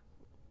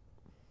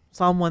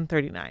Psalm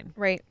 139.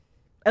 Right.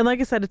 And like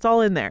I said, it's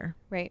all in there.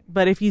 Right.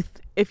 But if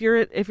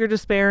you're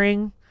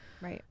despairing,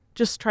 Right.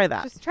 just try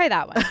that. Just try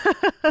that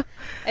one.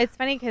 It's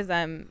funny because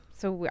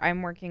so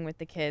I'm working with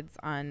the kids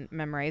on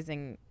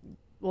memorizing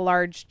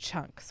large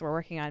chunks. We're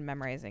working on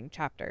memorizing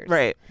chapters.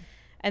 Right.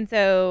 And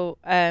so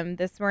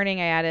this morning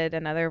I added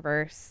another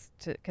verse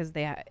because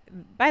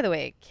by the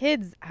way,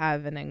 kids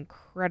have an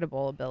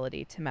incredible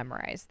ability to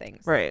memorize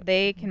things. Right.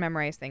 They can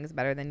memorize things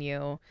better than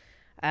you.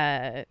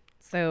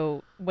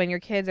 So when your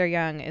kids are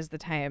young is the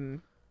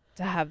time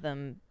to have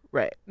them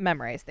Right.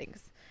 memorize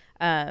things.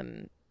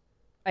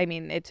 I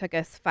mean, it took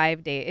us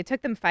 5 days. It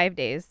took them 5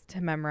 days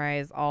to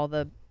memorize all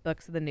the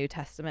books of the New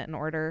Testament in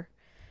order.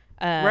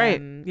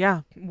 Right.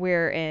 Yeah.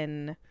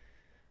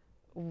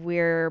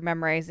 We're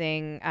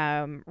memorizing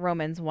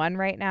Romans 1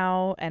 right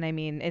now, and I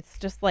mean, it's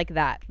just like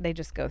that. They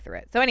just go through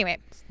it. So anyway,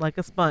 It's like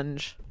a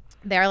sponge.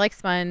 they're like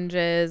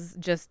sponges,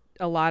 just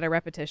a lot of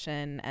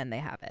repetition, and they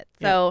have it.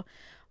 So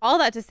all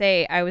that to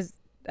say, I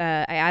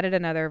added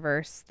another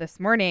verse this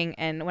morning,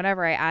 and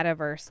whenever I add a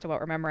verse to what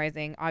we're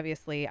memorizing,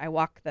 obviously I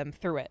walk them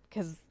through it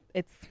because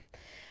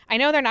I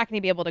know they're not going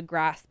to be able to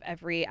grasp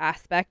every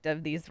aspect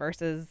of these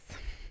verses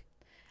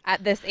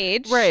at this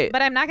age. Right.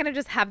 But I'm not going to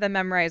just have them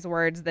memorize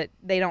words that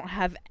they don't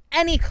have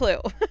any clue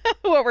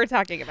what we're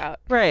talking about.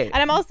 Right.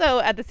 And I'm also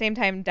at the same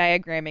time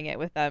diagramming it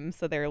with them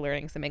so they're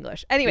learning some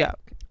English. Anyway, Yeah.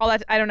 all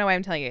that I don't know why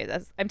I'm telling you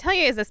this. I'm telling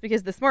you this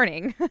because this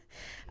morning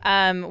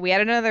we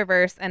added another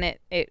verse, and it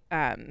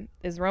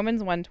is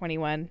Romans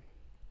 1:21,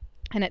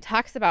 and it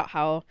talks about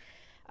how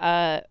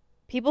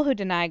people who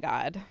deny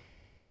God,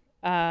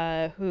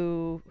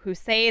 who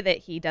say that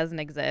he doesn't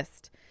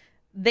exist,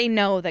 they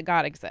know that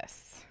God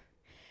exists.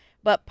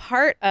 But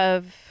part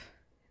of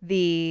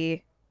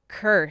the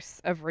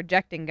curse of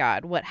rejecting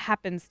God, what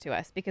happens to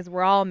us, because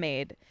we're all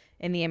made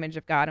in the image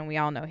of God and we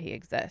all know he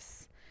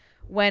exists.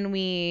 When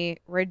we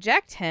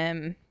reject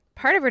him,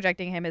 part of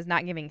rejecting him is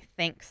not giving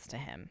thanks to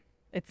him.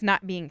 It's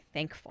not being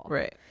thankful.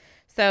 Right.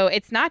 So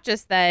it's not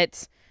just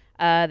that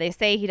they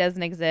say he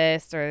doesn't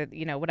exist or,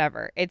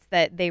 whatever. It's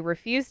that they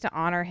refuse to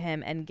honor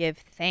him and give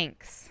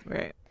thanks.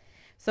 Right.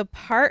 So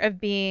part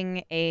of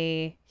being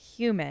a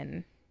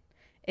human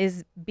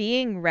is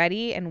being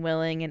ready and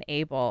willing and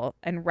able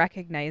and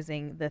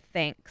recognizing the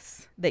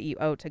thanks that you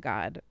owe to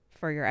God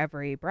for your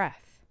every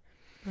breath.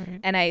 Right.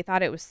 And I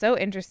thought it was so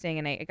interesting,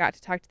 and I got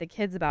to talk to the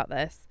kids about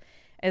this,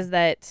 is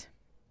that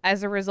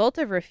as a result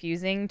of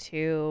refusing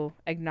to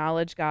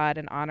acknowledge God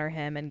and honor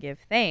him and give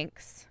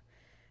thanks,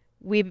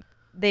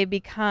 they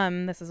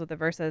become, this is what the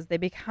verse says, they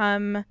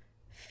become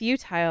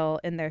futile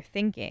in their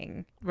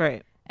thinking.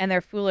 Right. And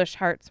their foolish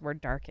hearts were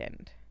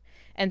darkened.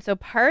 And so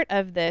part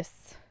of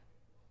this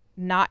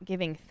not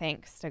giving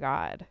thanks to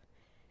God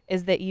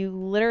is that you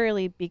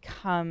literally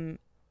become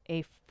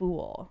a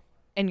fool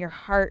and your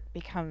heart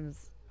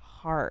becomes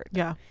hard.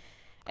 Yeah.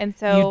 And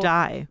so you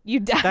die.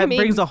 That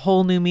brings a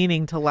whole new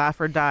meaning to laugh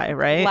or die,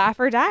 right? Laugh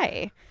or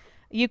die.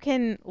 You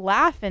can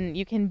laugh and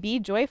you can be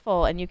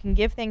joyful and you can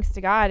give thanks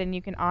to God and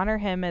you can honor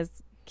him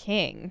as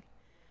king.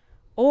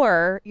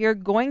 Or you're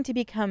going to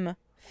become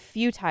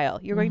futile.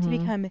 You're going to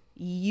become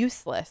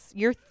useless.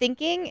 Your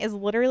thinking is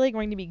literally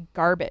going to be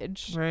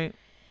garbage. Right.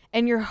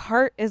 And your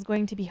heart is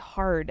going to be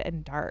hard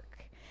and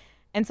dark.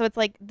 And so it's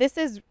like, this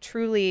is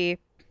truly,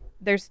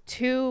 there's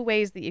two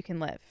ways that you can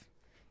live.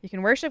 You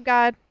can worship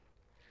God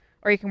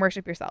or you can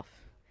worship yourself.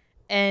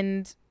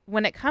 And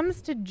when it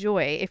comes to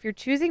joy, if you're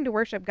choosing to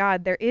worship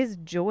God, there is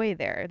joy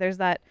there. There's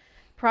that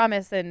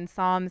promise in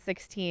Psalm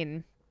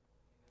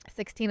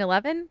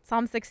 11.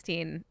 Psalm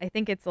 16. I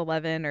think it's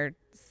 11 or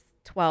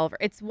 12.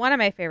 It's one of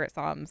my favorite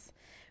Psalms,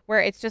 where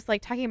it's just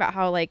like talking about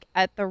how like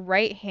at the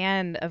right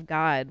hand of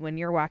God, when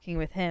you're walking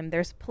with him,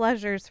 there's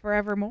pleasures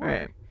forevermore.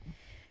 Right.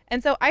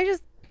 And so I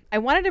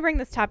wanted to bring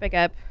this topic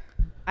up.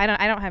 I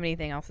don't have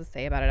anything else to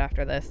say about it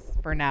after this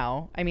for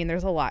now. I mean,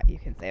 there's a lot you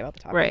can say about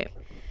the topic. Right.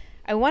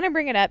 I want to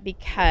bring it up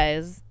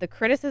because the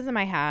criticism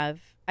I have,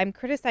 I'm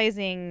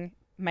criticizing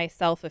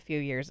myself a few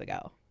years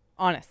ago,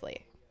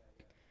 honestly.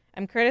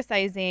 I'm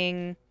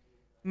criticizing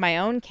my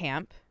own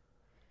camp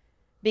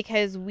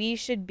because we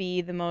should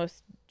be the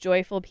most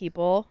joyful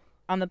people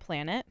on the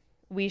planet.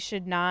 We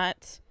should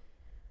not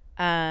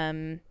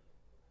be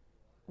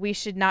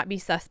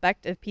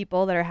suspect of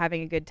people that are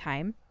having a good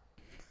time.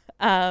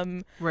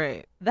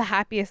 Right. The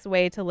happiest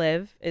way to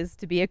live is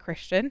to be a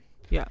Christian.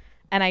 Yeah.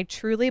 And I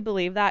truly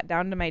believe that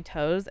down to my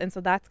toes. And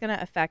so that's going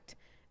to affect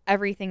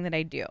everything that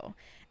I do.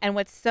 And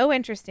what's so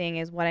interesting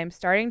is what I'm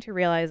starting to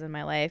realize in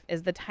my life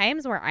is the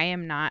times where I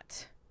am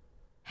not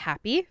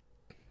happy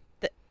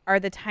are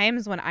the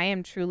times when I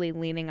am truly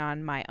leaning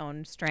on my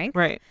own strength.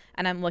 Right.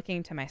 And I'm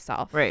looking to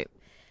myself. Right.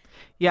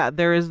 Yeah,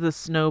 there is the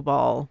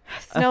snowball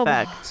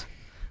effect.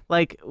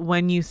 Like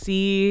when you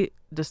see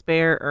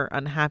despair or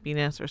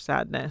unhappiness or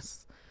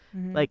sadness,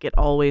 like it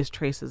always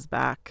traces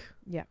back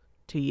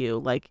to you.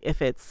 Like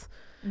if it's,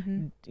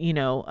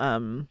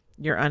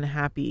 you're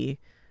unhappy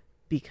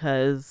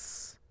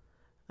because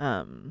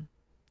you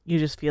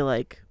just feel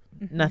like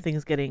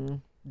nothing's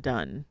getting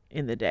done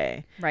in the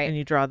day. Right. And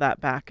you draw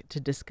that back to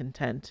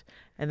discontent.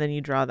 And then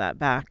you draw that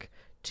back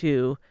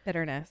to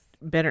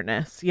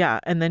bitterness. Yeah.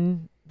 And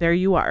then there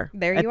you are.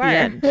 There at you the are.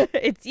 End.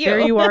 It's you. There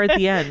you are at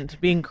the end,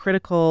 being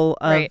critical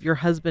of Right. your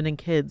husband and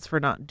kids for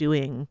not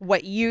doing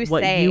what you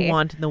what say you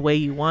want and the way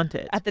you want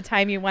it. at the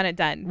time you want it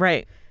done.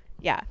 Right.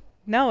 Yeah.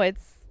 No,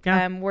 it's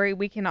Yeah.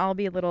 we can all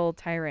be little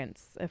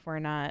tyrants if we're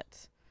not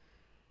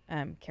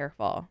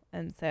careful.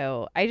 And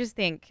so I just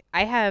think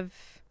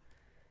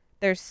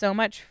there's so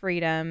much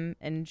freedom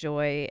and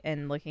joy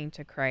in looking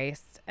to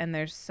Christ, and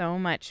there's so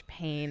much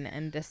pain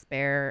and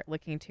despair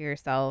looking to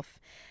yourself.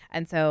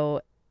 And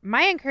so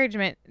my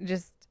encouragement,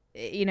 just,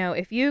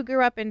 if you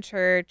grew up in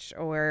church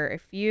or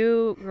if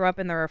you grew up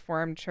in the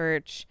Reformed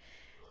Church,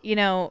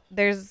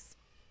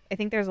 I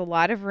think there's a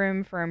lot of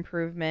room for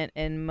improvement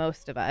in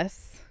most of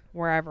us,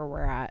 wherever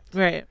we're at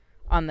Right.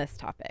 on this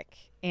topic.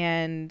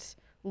 And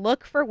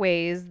look for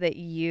ways that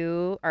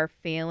you are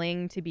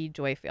failing to be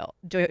joyful,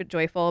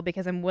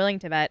 because I'm willing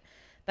to bet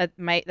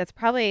that's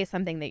probably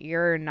something that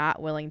you're not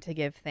willing to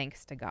give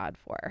thanks to God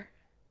for.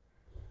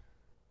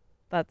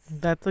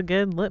 That's a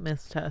good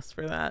litmus test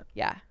for that.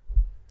 Yeah.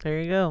 There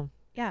you go.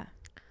 Yeah.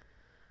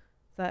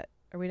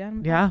 Are we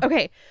done? Yeah.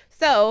 Okay.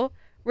 So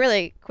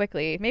really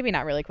quickly, maybe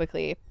not really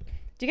quickly.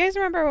 Do you guys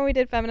remember when we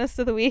did Feminist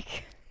of the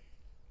Week?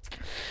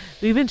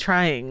 We've been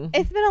trying.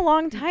 It's been a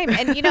long time.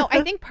 And,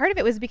 I think part of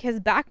it was because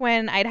back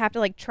when I'd have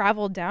to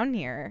travel down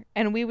here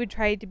and we would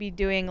try to be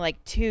doing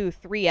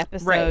 2-3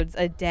 episodes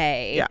a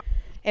day. Yeah.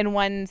 In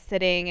one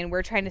sitting, and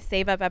we're trying to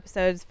save up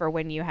episodes for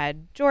when you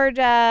had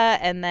Georgia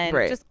and then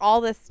just all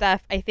this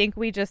stuff. I think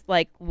we just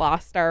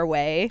lost our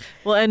way.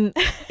 Well, and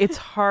it's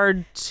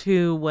hard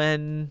to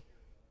when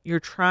you're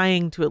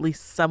trying to at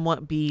least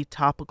somewhat be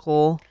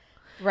topical.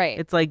 Right.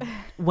 It's like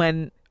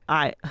when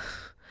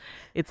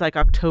it's like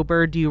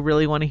October. Do you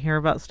really want to hear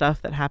about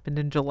stuff that happened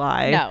in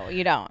July? No,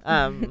 you don't.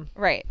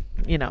 Right.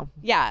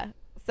 Yeah.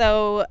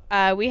 So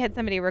we had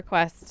somebody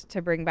request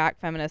to bring back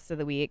Feminists of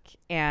the Week,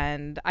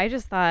 and I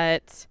just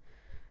thought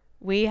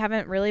we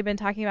haven't really been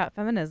talking about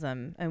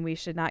feminism, and we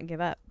should not give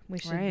up. We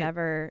should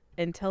never,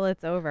 until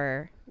it's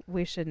over,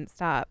 we shouldn't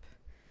stop.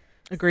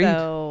 Agreed.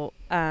 So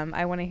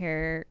I want to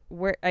hear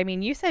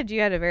you said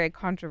you had a very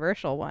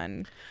controversial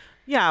one.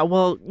 Yeah,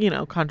 well,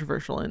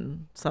 controversial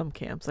in some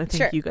camps. I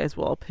think you guys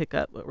will all pick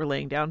up what we're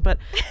laying down. But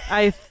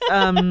I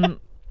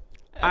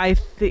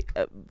think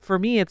for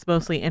me, it's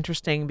mostly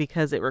interesting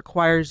because it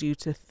requires you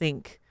to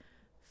think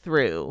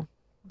through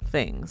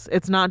things.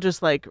 It's not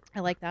just like,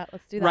 I like that.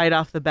 Let's do that. Right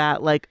off the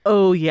bat, like,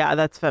 oh yeah,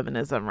 that's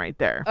feminism right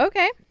there.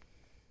 Okay.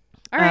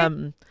 All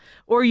right.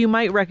 Or you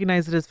might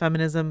recognize it as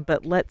feminism,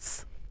 but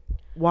let's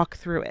walk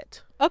through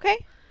it.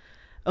 Okay.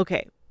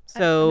 Okay.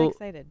 So I'm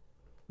excited.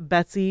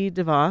 Betsy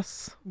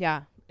DeVos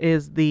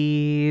is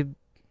the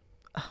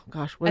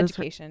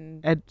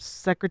Education.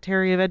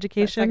 Secretary of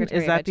Education. Secretary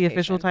is that of the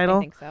official Education. title?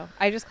 I think so.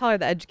 I just call her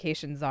the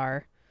Education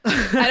Czar.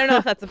 I don't know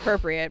if that's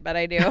appropriate, but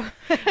I do.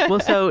 Well,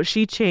 so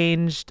she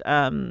changed.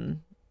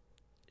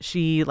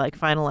 She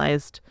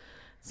finalized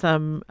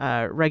some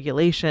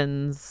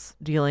regulations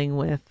dealing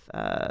with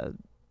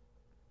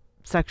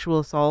sexual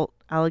assault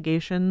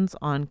allegations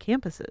on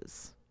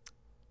campuses,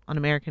 on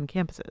American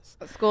campuses.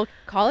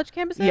 College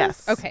campuses?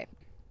 Yes. Okay.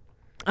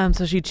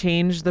 So she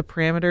changed the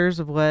parameters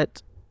of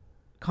what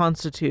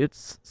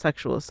constitutes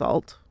sexual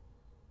assault,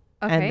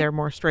 and they're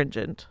more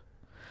stringent.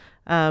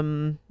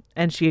 But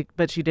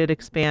she did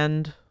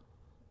expand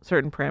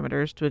certain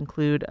parameters to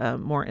include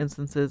more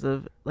instances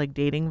of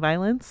dating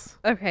violence.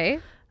 Okay.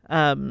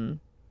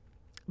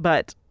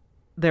 But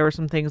there were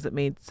some things that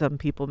made some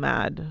people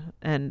mad,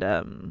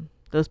 and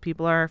those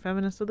people are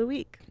Feminists of the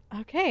Week.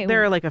 Okay.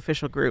 There are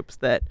official groups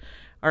that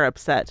are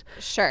upset.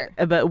 Sure.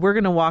 But we're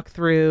going to walk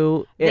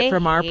through it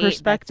from our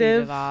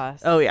perspective.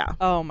 Oh, yeah.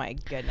 Oh, my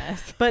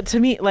goodness. But to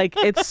me,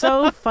 it's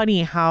so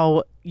funny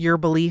how your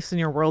beliefs and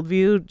your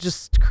worldview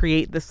just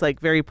create this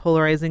very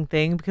polarizing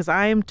thing, because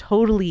I am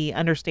totally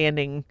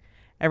understanding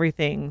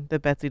everything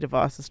that Betsy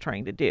DeVos is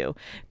trying to do,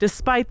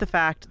 despite the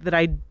fact that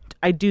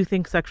I do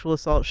think sexual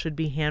assault should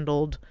be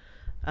handled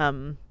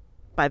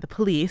by the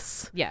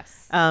police.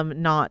 Yes.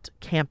 Not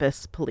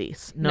campus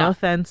police. No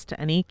offense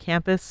to any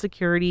campus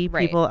security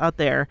people out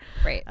there.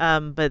 Right.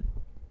 But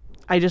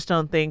I just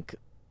don't think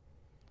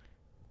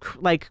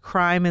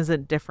crime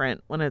isn't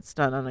different when it's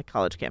done on a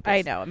college campus.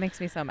 I know. It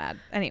makes me so mad.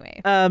 Anyway.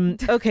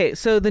 Okay.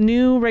 So the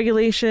new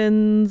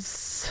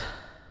regulations.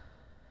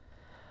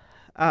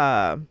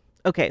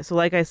 Okay. So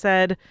like I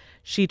said,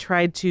 she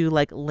tried to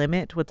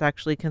limit what's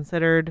actually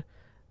considered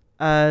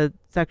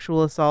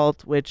sexual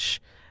assault,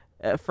 which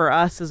for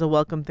us is a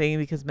welcome thing,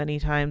 because many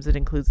times it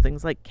includes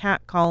things like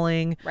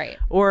catcalling. Right.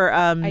 Or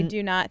I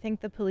do not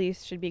think the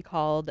police should be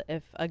called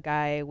if a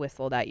guy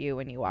whistled at you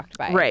when you walked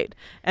by. Right.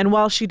 And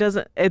while she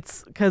doesn't,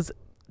 it's because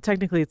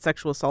technically it's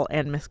sexual assault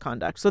and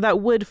misconduct. So that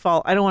would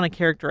fall. I don't want to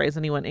characterize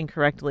anyone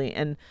incorrectly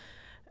and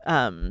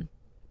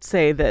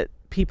say that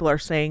people are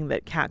saying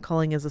that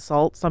catcalling is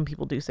assault. Some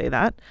people do say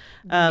that.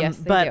 Yes,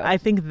 they but do. I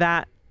think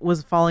that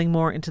was falling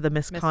more into the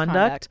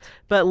misconduct.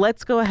 But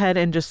let's go ahead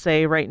and just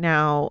say right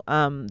now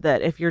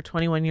that if you're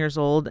 21 years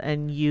old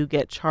and you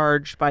get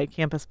charged by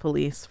campus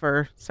police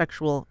for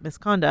sexual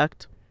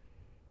misconduct,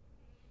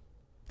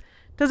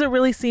 does it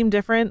really seem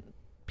different?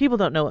 People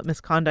don't know what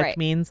misconduct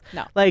means.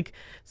 No.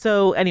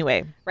 So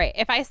anyway. Right.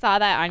 If I saw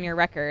that on your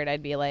record,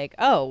 I'd be like,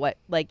 oh, what?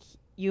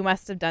 You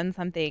must have done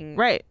something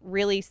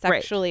really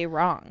sexually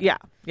wrong. Yeah.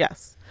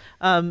 Yes.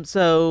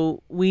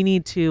 So we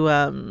need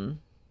to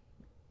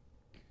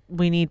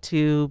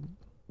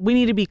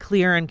be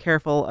clear and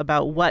careful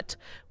about what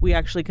we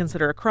actually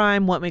consider a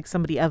crime, what makes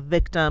somebody a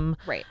victim,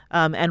 right?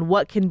 And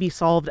what can be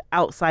solved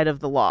outside of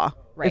the law.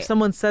 Right. If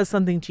someone says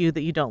something to you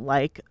that you don't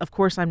like, of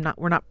course we're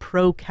not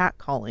pro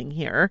catcalling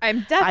here.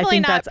 I'm definitely I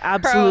think not that's pro.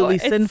 absolutely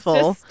sinful.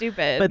 It's just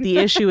stupid. But the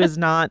issue is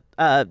not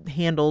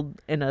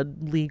handled in a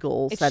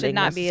legal it setting. It should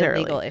not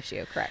necessarily. be a legal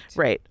issue, correct?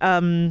 Right.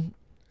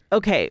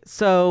 Okay,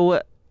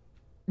 so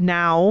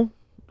now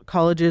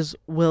colleges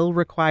will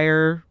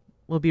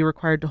be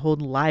required to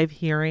hold live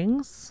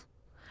hearings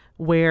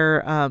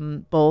where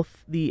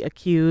both the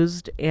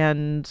accused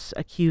and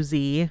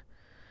accusee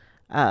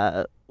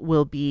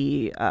will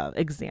be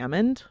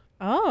examined.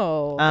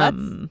 Oh,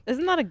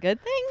 isn't that a good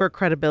thing? For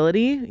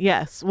credibility?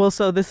 Yes. Well,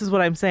 so this is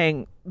what I'm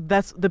saying.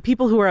 That's the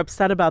people who are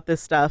upset about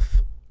this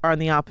stuff are on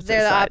the opposite side.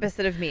 They're the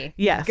opposite of me.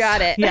 Yes.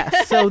 Got it.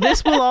 Yes. So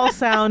this will all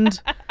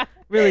sound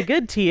really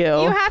good to you.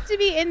 You have to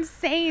be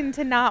insane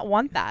to not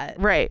want that.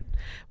 Right.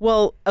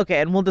 Well, okay,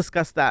 and we'll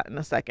discuss that in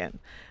a second.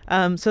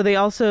 So they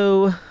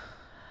also,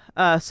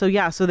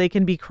 so they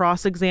can be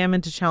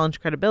cross-examined to challenge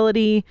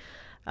credibility.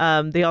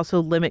 They also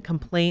limit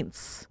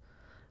complaints.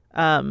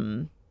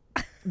 So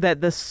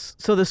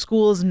the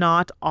school is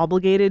not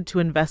obligated to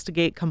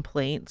investigate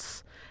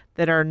complaints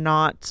that are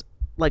not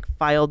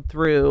filed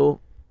through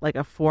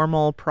a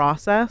formal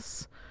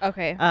process.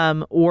 Okay.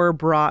 Or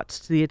brought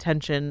to the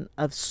attention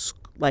of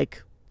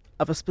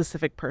a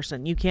specific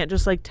person. You can't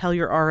just tell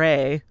your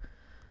RA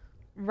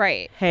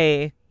Right.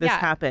 hey, this Yeah.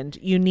 happened.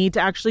 You need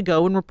to actually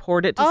go and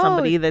report it to Oh,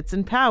 somebody that's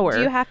in power.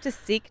 Do you have to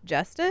seek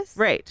justice?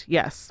 Right.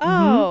 Yes. Mhm.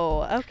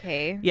 Oh,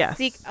 okay. Yes.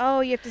 You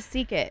have to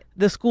seek it.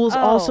 The school's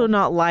also Oh.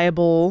 not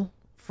liable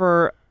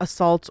for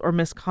assaults or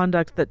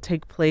misconduct that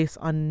take place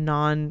on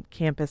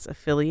non-campus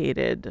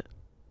affiliated.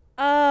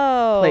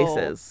 Oh.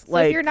 Places, So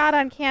if you're like- not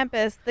on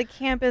campus, the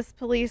campus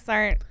police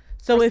aren't.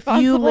 So if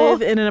you responsible?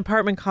 live in an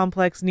apartment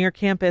complex near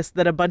campus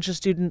that a bunch of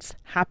students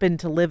happen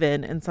to live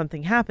in and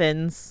something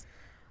happens,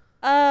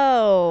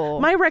 Oh.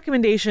 my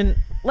recommendation,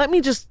 let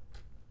me just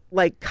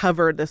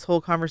cover this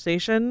whole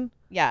conversation.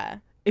 Yeah.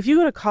 If you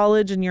go to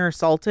college and you're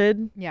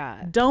assaulted,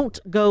 Yeah. don't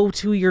go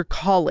to your You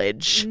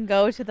college. can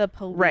go to the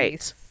police.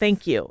 Right.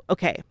 Thank you.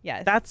 Okay.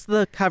 Yes. That's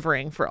the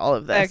covering for all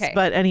of this. Okay.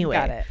 But anyway,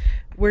 Got it.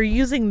 we're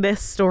using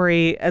this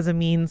story as a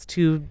means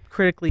to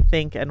critically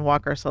think and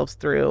walk ourselves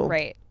through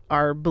Right.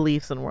 our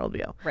beliefs and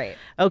worldview. Right.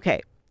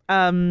 Okay.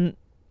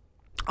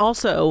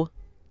 Also,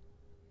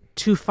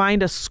 to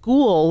find a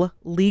school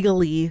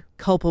legally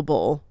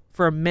culpable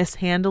for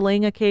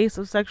mishandling a case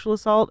of sexual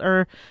assault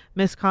or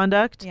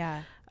misconduct,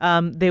 Yeah.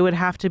 they would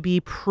have to be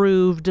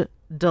proved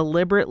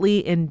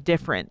deliberately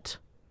indifferent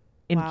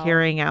in Wow.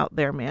 carrying out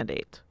their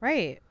mandate.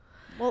 Right.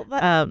 Well,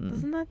 that,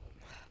 isn't that?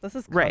 This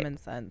is right. common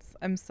sense.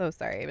 I'm so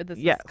sorry, but this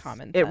Yes, is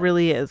common sense. it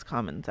really is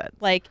common sense.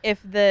 Like, if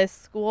the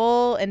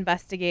school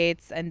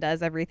investigates and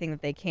does everything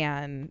that they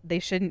can, they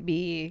shouldn't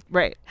be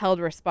right. held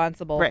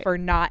responsible Right. for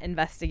not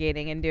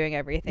investigating and doing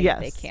everything that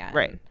they Yes, can.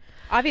 right.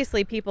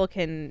 Obviously, people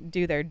can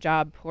do their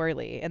job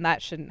poorly, and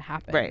that shouldn't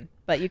happen. Right.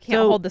 But you can't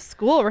So- hold the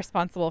school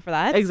responsible for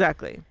that.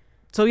 Exactly.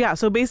 So yeah,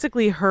 so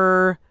basically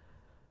her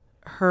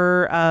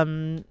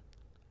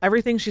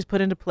everything she's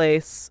put into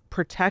place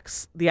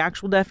protects the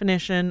actual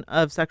definition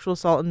of sexual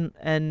assault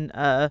and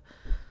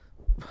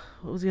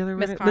what was the other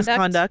word?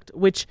 Misconduct.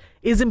 Which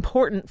is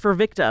important for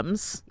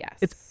victims. Yes.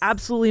 It's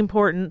absolutely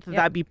important that Yep.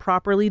 that be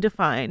properly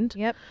defined.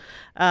 Yep.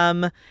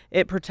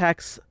 It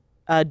protects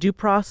due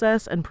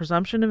process and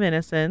presumption of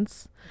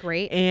innocence,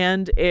 Great.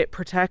 and it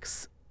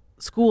protects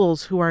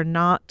schools who are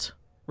not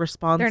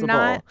responsible.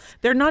 not-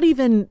 They're not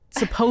even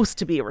supposed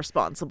to be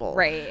responsible.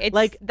 Right. It's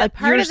Like, the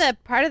part you're of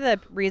the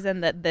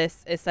reason that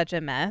this is such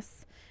a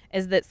mess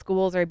is that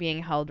schools are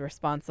being held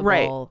responsible.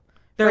 Right.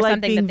 They're for like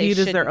something being that they viewed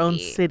as their shouldn't own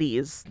be.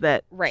 cities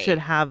that Right. should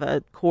have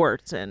a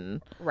court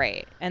and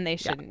Right. And they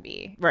shouldn't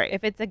be. Right.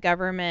 If it's a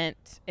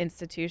government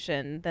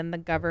institution, then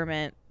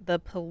the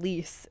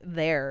police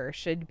there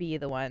should be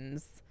the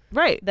ones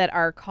right. that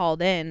are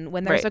called in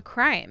when there's Right. a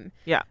crime.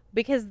 Yeah.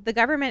 Because the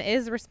government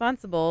is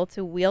responsible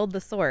to wield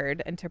the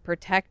sword and to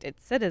protect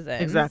its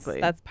citizens.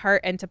 Exactly. That's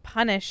and to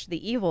punish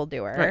the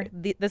evildoer.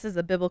 Right. This is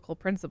a biblical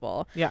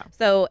principle. Yeah.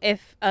 So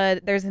if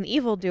there's an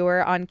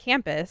evildoer on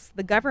campus,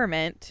 the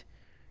government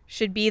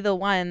should be the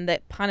one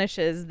that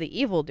punishes the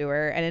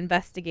evildoer and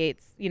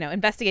investigates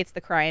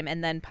the crime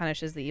and then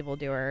punishes the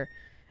evildoer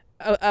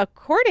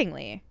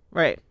accordingly.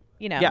 Right.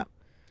 Yeah.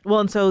 Well,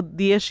 and so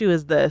the issue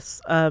is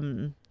this: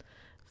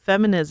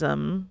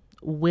 feminism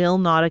will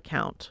not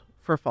account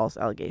for false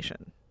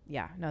allegation.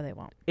 Yeah. No, they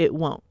won't. It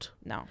won't.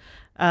 No.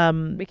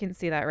 Um, We can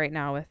see that right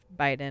now with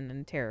Biden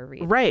and Tara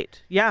Reid.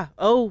 right. Yeah.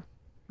 Oh,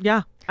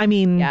 yeah. I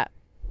mean, Yeah.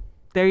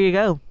 there you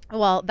go.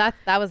 Well, that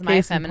was my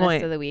Case in feminist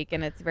point. of the week,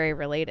 and it's very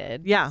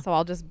related. Yeah. So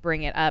I'll just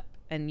bring it up,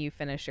 and you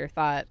finish your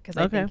thought because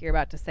I Okay. think you're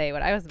about to say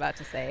what I was about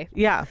to say.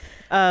 Yeah.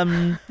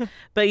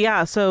 But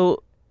yeah.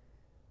 So,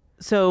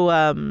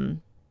 oh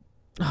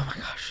my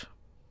gosh.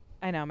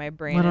 I know my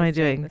brain. What am is I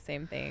doing? the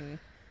same thing.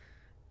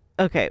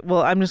 Okay.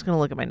 Well, I'm just gonna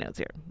look at my notes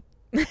here.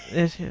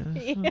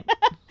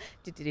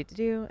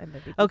 Do, and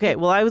then Okay,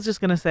 well, I was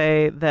just going to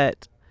say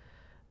that,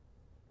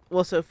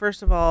 well, so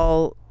first of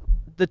all,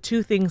 the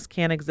two things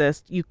can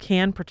exist. You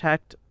can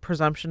protect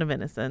presumption of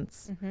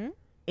innocence Mm-hmm.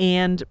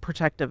 and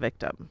protect a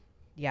victim.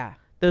 Yeah.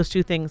 Those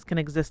two things can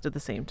exist at the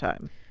same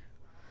time.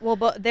 Well,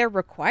 but they're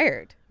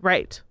required.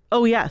 Right.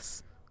 Oh,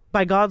 yes.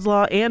 By God's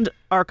law and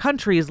our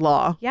country's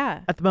law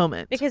Yeah. at the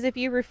moment. Because if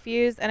you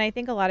refuse, and I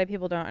think a lot of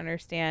people don't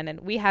understand, and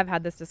we have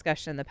had this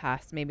discussion in the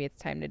past, maybe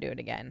it's time to do it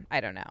again.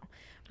 I don't know.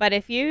 But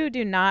if you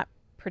do not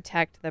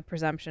protect the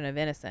presumption of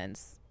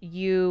innocence,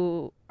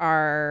 you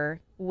are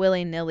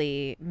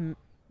willy-nilly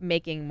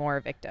making more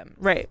victims.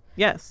 Right.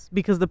 Yes.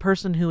 Because the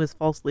person who is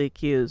falsely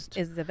accused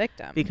Is the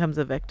victim. becomes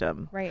a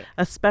victim. Right.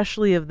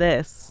 Especially of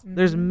this.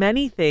 There's Mhm.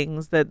 many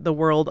things that the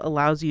world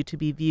allows you to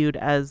be viewed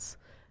as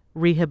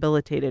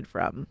rehabilitated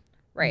from.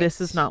 Right. This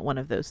is not one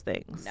of those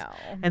things. No.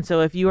 And so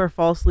if you are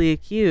falsely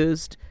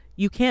accused,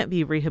 you can't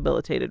be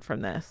rehabilitated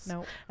from this.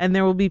 Nope. And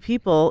there will be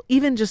people,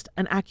 even just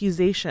an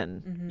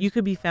accusation, Mhm. you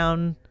could be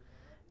found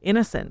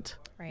innocent.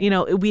 Right. You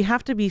know, we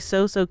have to be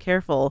so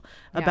careful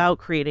Yeah. about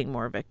creating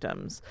more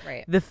victims.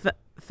 Right. The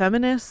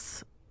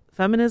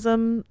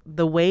feminism,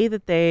 the way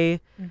that they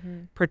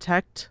Mm-hmm.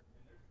 protect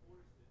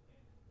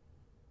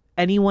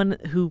anyone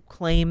who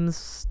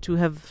claims to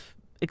have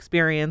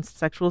experienced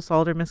sexual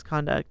assault or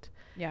misconduct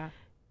Yeah.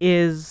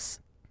 is,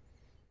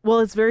 well,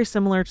 it's very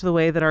similar to the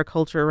way that our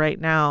culture right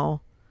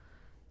now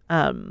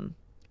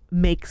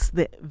makes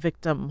the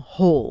victim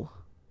whole.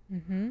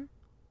 Mm-hmm.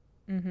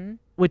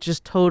 which is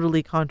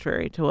totally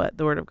contrary to what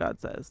the Word of God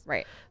says.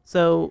 Right.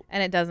 So,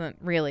 and it doesn't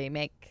really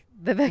make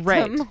the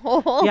victim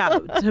whole. Yeah,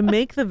 to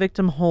make the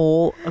victim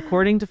whole,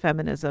 according to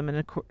feminism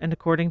and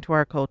according to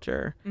our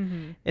culture,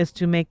 is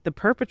to make the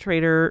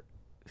perpetrator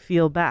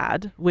feel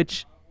bad,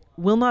 which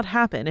will not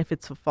happen if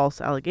it's a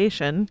false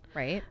allegation.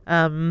 Right.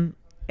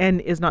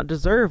 And is not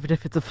deserved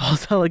if it's a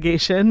false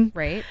allegation.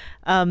 Right.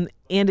 And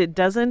it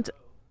doesn't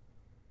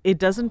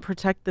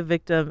protect the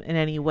victim in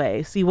any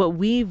way. See, what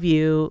we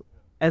view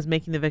as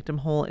making the victim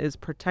whole is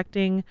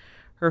protecting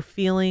her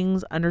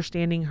feelings,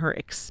 understanding her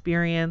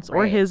experience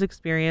or his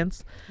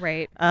experience.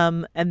 Right.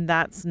 And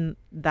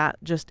that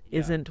just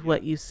isn't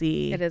what you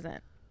see. It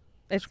isn't.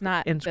 It's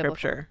not in biblical.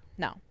 Scripture.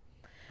 No.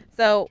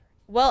 So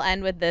we'll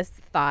end with this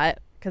thought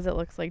because it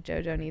looks like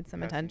JoJo needs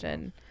some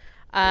attention.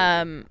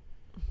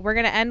 We're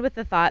going to end with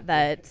the thought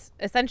that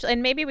essentially,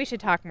 and maybe we should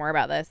talk more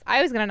about this.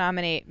 I was going to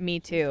nominate Me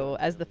Too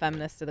as the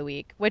Feminist of the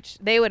Week, which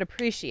they would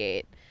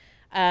appreciate.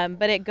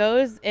 But it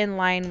goes in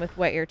line with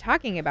what you're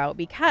talking about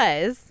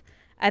because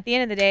at the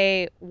end of the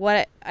day,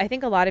 what I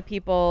think a lot of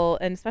people,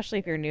 and especially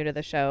if you're new to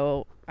the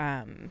show,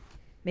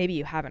 maybe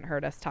you haven't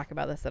heard us talk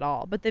about this at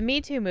all, but the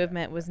Me Too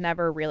movement was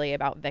never really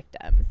about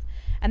victims.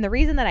 And the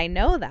reason that I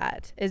know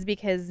that is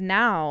because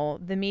now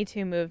the Me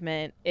Too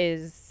movement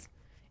is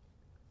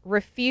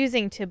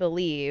refusing to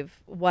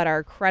believe what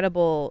are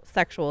credible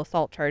sexual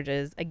assault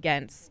charges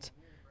against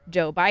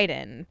Joe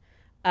Biden.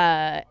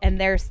 And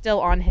they're still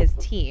on his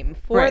team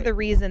for the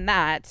reason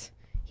that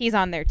he's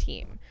on their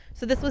team.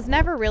 So this was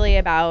never really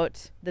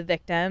about the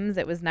victims.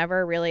 It was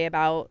never really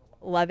about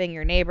loving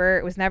your neighbor.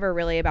 It was never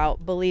really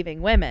about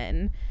believing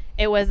women.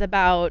 It was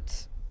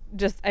about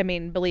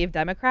believe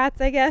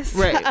Democrats, I guess.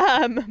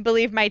 Right.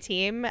 Believe my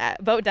team.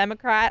 Vote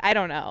Democrat. I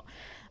don't know.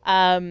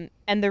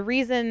 And the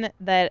reason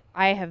that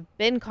I have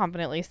been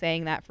confidently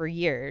saying that for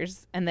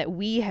years and that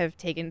we have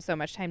taken so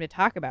much time to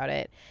talk about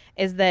it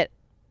is that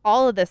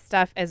all of this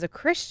stuff as a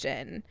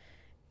Christian,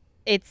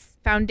 its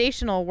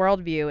foundational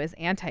worldview is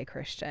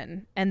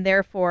anti-Christian, and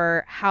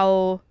therefore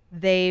how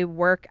they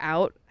work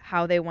out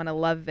how they want to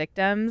love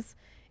victims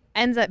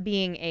ends up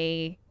being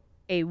a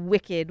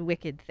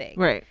wicked thing.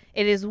 Right.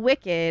 It is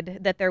wicked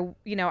that they're,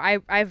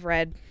 I've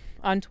read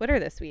on Twitter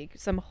this week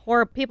some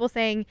people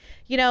saying,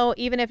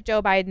 even if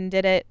Joe Biden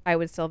did it, I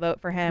would still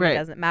vote for him. It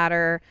doesn't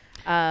matter.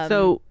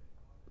 So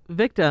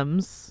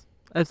victims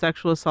of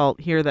sexual assault,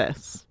 hear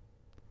this.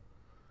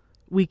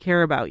 We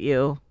care about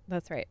you.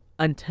 That's right.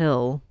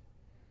 Until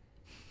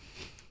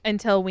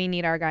we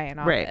need our guy in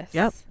office. Right.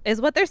 Yep.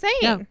 Is what they're saying.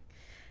 Yep.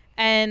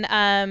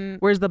 And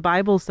whereas the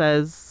Bible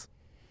says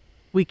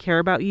we care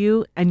about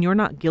you and you're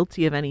not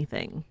guilty of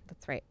anything.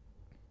 That's right.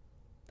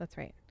 That's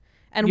right.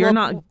 And you're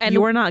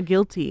not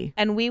guilty.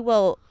 And we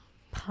will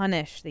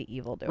punish the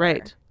evildoer.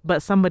 Right.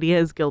 But somebody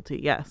is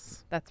guilty,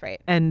 yes. That's right.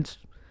 And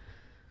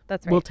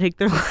that's right. We'll take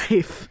their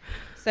life.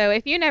 So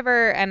if you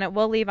never, and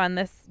we'll leave on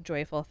this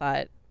joyful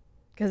thought,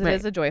 because it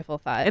is a joyful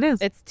thought. It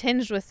is. It's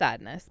tinged with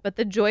sadness. But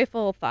the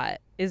joyful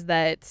thought is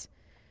that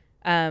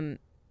God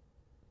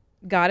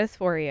is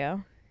for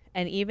you.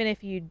 And even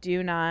if you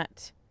do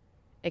not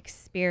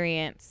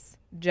experience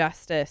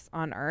justice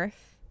on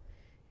earth,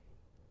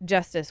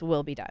 justice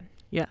will be done.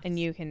 Yes. And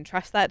you can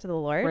trust that to the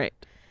Lord. Right.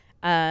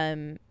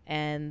 And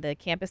the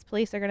campus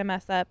police are going to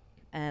mess up,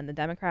 and the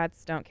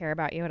Democrats don't care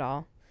about you at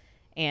all.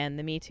 And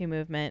the Me Too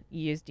movement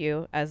used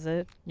you as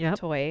a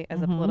toy,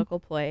 as a political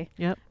ploy.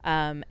 Yep.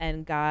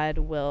 And God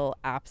will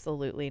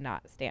absolutely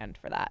not stand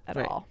for that at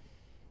all.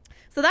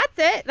 So that's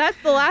it.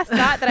 That's the last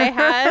thought that I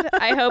had.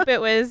 I hope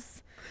it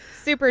was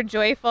super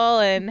joyful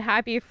and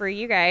happy for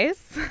you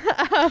guys.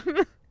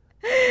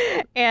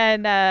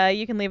 And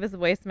you can leave us a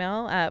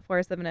voicemail at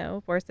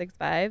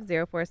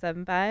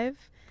 470-465-0475.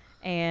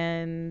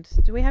 And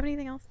do we have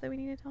anything else that we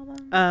need to tell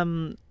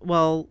them?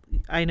 Well,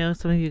 I know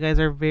some of you guys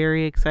are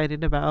very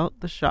excited about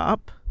the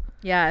shop.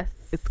 Yes.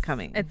 It's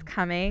coming. It's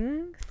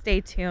coming.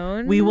 Stay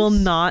tuned. We will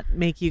not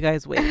make you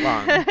guys wait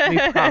long. We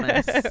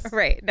promise.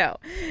 Right. No,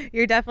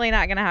 you're definitely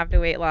not going to have to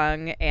wait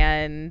long.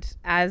 And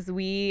as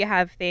we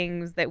have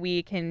things that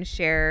we can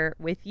share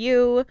with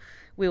you,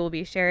 we will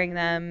be sharing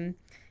them.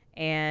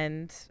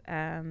 And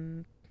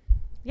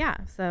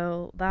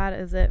so that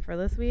is it for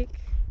this week.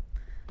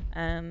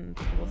 And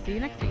we'll see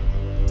you next week.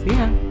 See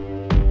ya.